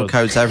pre-sale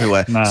codes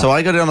everywhere. No. So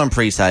I got it on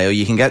pre-sale.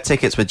 You can get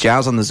tickets with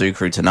Jazz on the Zoo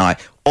Crew tonight,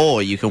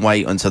 or you can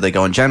wait until they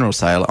go on general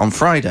sale on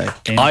Friday.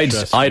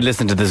 I'd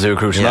listen to the Zoo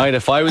Crew tonight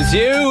if I was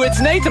you. It's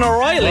Nathan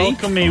O'Reilly.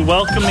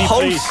 Welcome me,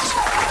 please.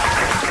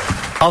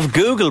 Of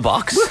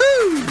Googlebox.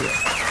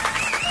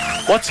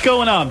 Woohoo! What's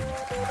going on?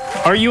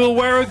 Are you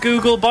aware of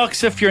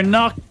Googlebox? If you're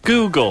not,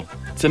 Google.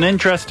 It's an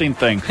interesting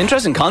thing.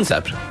 Interesting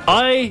concept.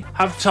 I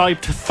have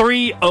typed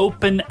 3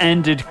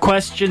 open-ended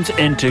questions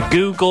into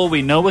Google.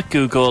 We know what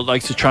Google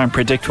likes to try and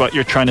predict what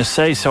you're trying to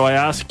say. So I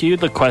ask you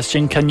the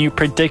question, can you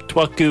predict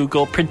what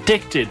Google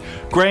predicted?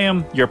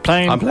 Graham, you're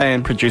playing. I'm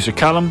playing. Producer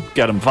Callum,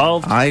 get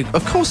involved.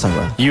 Of course I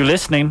will. You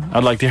listening,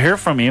 I'd like to hear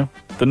from you.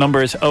 The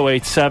number is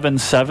 087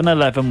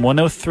 711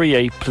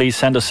 1038. Please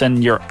send us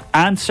in your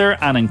answer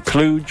and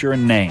include your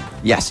name.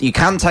 Yes, you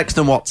can text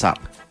and WhatsApp.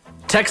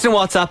 Text and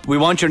WhatsApp. We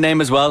want your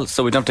name as well,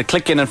 so we don't have to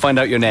click in and find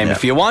out your name. Yeah.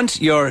 If you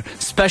want your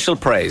special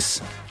praise.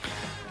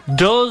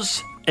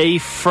 Does a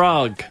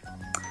frog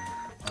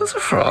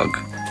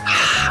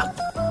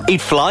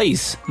eat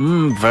flies?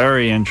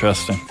 Very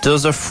interesting.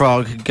 Does a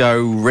frog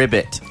go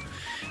ribbit?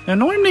 Now,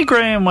 normally,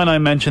 Graham, when I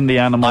mention the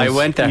animals, I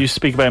went there. You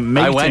speak about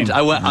mating.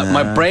 I went.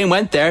 My brain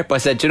went there, but I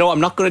said,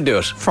 I'm not going to do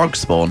it. Frog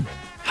spawn.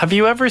 Have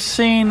you ever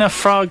seen a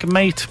frog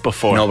mate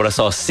before? No, but I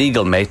saw a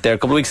seagull mate there a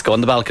couple of weeks ago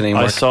on the balcony.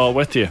 I saw it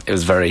with you. It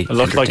was very. It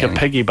looked like a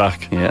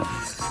piggyback. Yeah.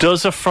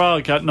 Does a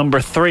frog at number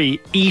 3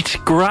 eat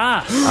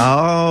grass?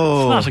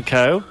 Oh. It's not a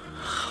cow.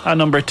 At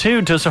number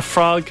 2, does a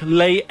frog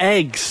lay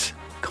eggs?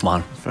 Come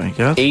on. Very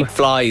good. Eat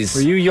flies.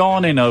 Were you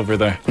yawning over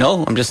there?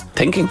 No, I'm just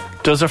thinking.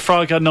 Does a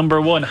frog at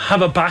number 1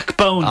 have a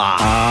backbone? Need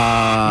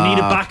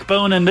a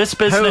backbone in this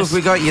business? Who have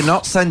we got? You're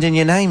not sending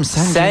your names.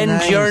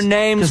 Send your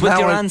names with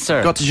your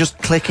answer. Got to just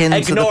click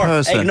into the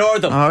person. Ignore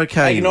them.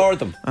 Okay. Ignore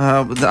them.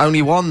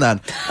 Only one then.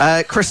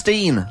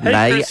 Christine,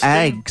 lay Christine.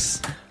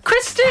 eggs.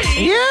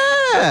 Christine!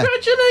 Yeah.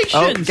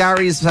 Congratulations! Oh,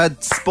 Gary's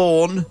said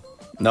spawn.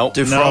 No.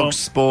 Do frogs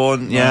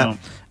spawn? Yeah.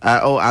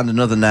 And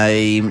another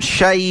name.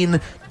 Shane,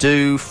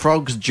 do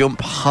frogs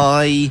jump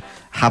high?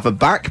 Have a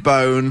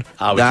backbone?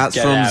 That's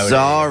from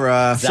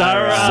Zara.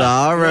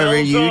 Zara, are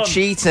you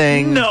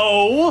cheating?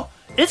 No.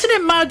 Isn't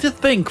it mad to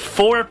think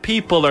 4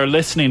 people are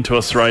listening to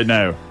us right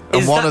now?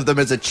 And one of them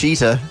is a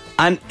cheater.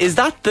 And is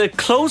that the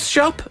clothes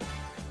shop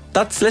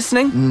that's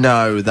listening?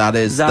 No, that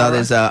is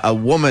a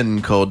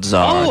woman called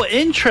Zara. Oh,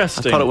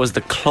 interesting. I thought it was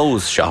the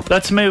clothes shop.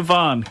 Let's move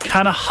on.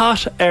 Can a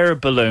hot air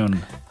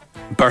balloon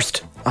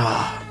burst?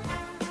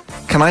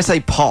 Can I say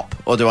pop,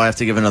 or do I have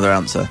to give another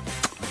answer?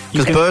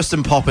 Because burst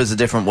and pop is a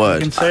different word.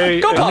 You can say,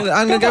 go pop.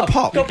 I'm going to go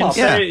pop.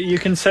 You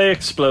can say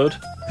explode.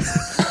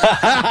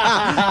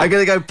 I'm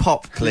going to go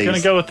pop, please. You're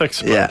going to go with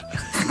explode. Yeah.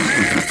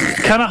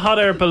 Can a hot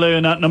air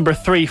balloon at number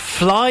 3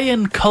 fly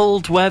in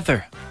cold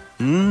weather?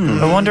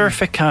 I wonder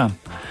if it can.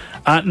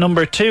 At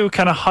number 2,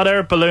 can a hot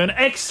air balloon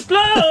explode?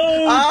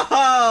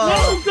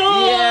 Well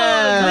done!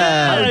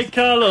 Yeah.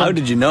 Callum. How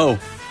did you know?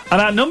 And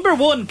at number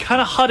 1,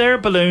 can a hot air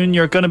balloon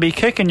you're going to be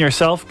kicking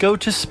yourself go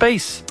to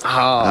space?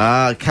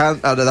 No,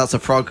 that's a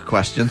frog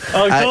question.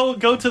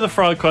 Go to the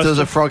frog question. Does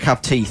a frog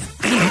have teeth?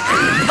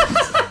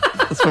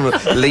 That's from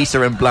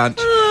Lisa and Blanche.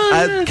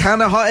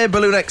 Can a hot air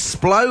balloon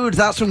explode?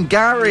 That's from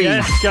Gary.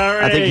 Yes,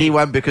 Gary. I think he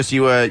went because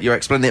you're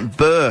explaining it.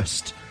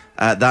 Burst.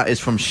 That is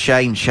from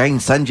Shane.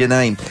 Shane, send your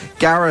name.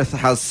 Gareth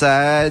has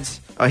said...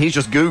 Oh, he's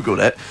just Googled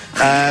it.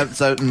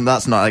 So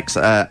that's not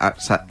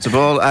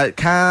acceptable.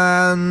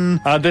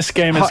 Can this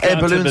game is hot air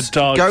gone to the balloons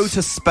dogs. go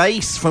to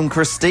space from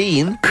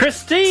Christine?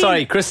 Christine!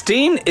 Sorry,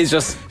 Christine is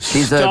just...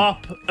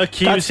 Stop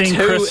accusing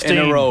That's 2 Christine.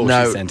 in a row.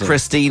 No,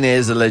 Christine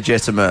is a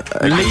legitimate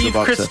Leave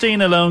boxer.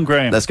 Christine alone,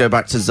 Graham. Let's go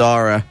back to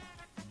Zara.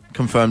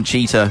 Confirmed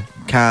cheater.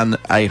 Can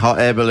a hot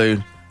air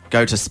balloon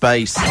go to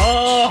space?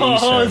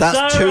 Oh,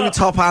 that's Zara. 2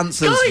 top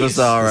answers for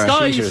Zara.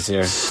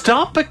 Guys,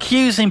 stop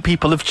accusing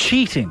people of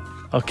cheating,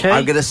 okay?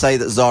 I'm going to say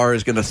that Zara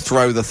is going to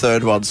throw the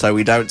third one so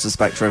we don't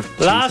suspect her of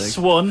cheating. Last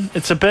one.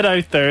 It's a bit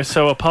out there,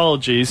 so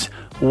apologies.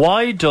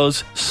 Why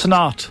does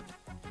snot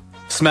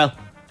smell?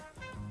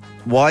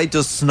 Why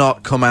does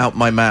snot come out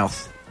my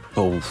mouth?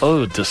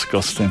 Oh,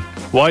 disgusting.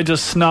 Why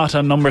does snot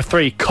on number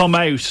 3 come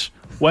out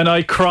when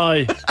I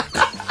cry?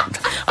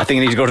 I think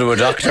you need to go to a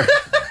doctor.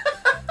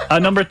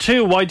 And number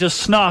 2, why does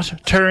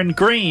snot turn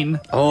green?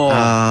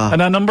 Ah.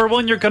 And at number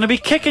 1, you're going to be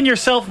kicking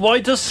yourself. Why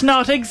does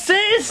snot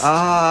exist?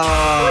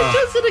 Why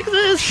does it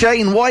exist?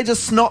 Shane, why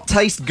does snot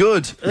taste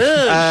good?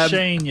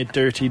 Shane, you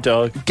dirty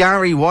dog.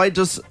 Gary, why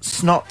does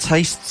snot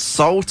taste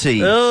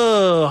salty?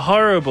 Oh,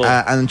 horrible.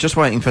 And just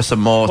waiting for some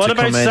more What to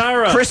about come in.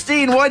 Sarah?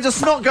 Christine, why does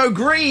snot go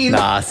green?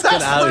 Nah, get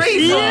That's out.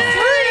 3.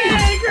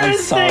 Yeah,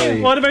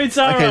 Christine. What about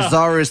Zara? Okay,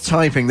 Zara is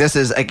typing. This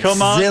is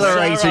Come on,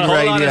 exhilarating Zara.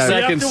 radio. Hold on a You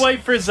second. have to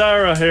wait for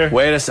Zara here.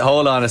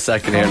 Hold on a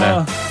second here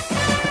now.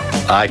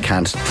 I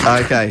can't.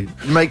 Okay,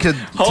 make a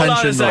Hold on a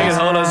tension second. noise.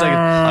 Hold on a second.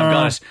 I've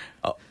got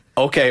it.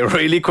 Okay,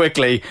 really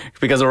quickly,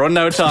 because we're running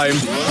out of time.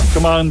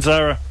 Come on,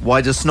 Zara.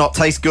 Why does snot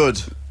taste good?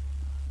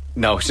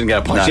 No, she didn't get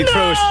a point. No. She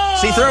threw it.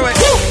 She threw it.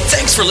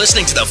 Thanks for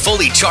listening to the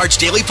Fully Charged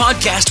Daily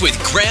Podcast with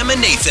Graham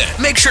and Nathan.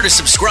 Make sure to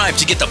subscribe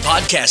to get the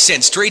podcast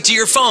sent straight to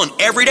your phone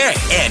every day.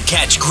 And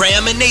catch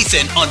Graham and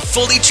Nathan on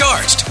Fully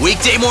Charged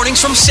weekday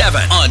mornings from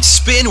 7 on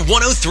Spin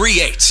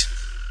 103.8.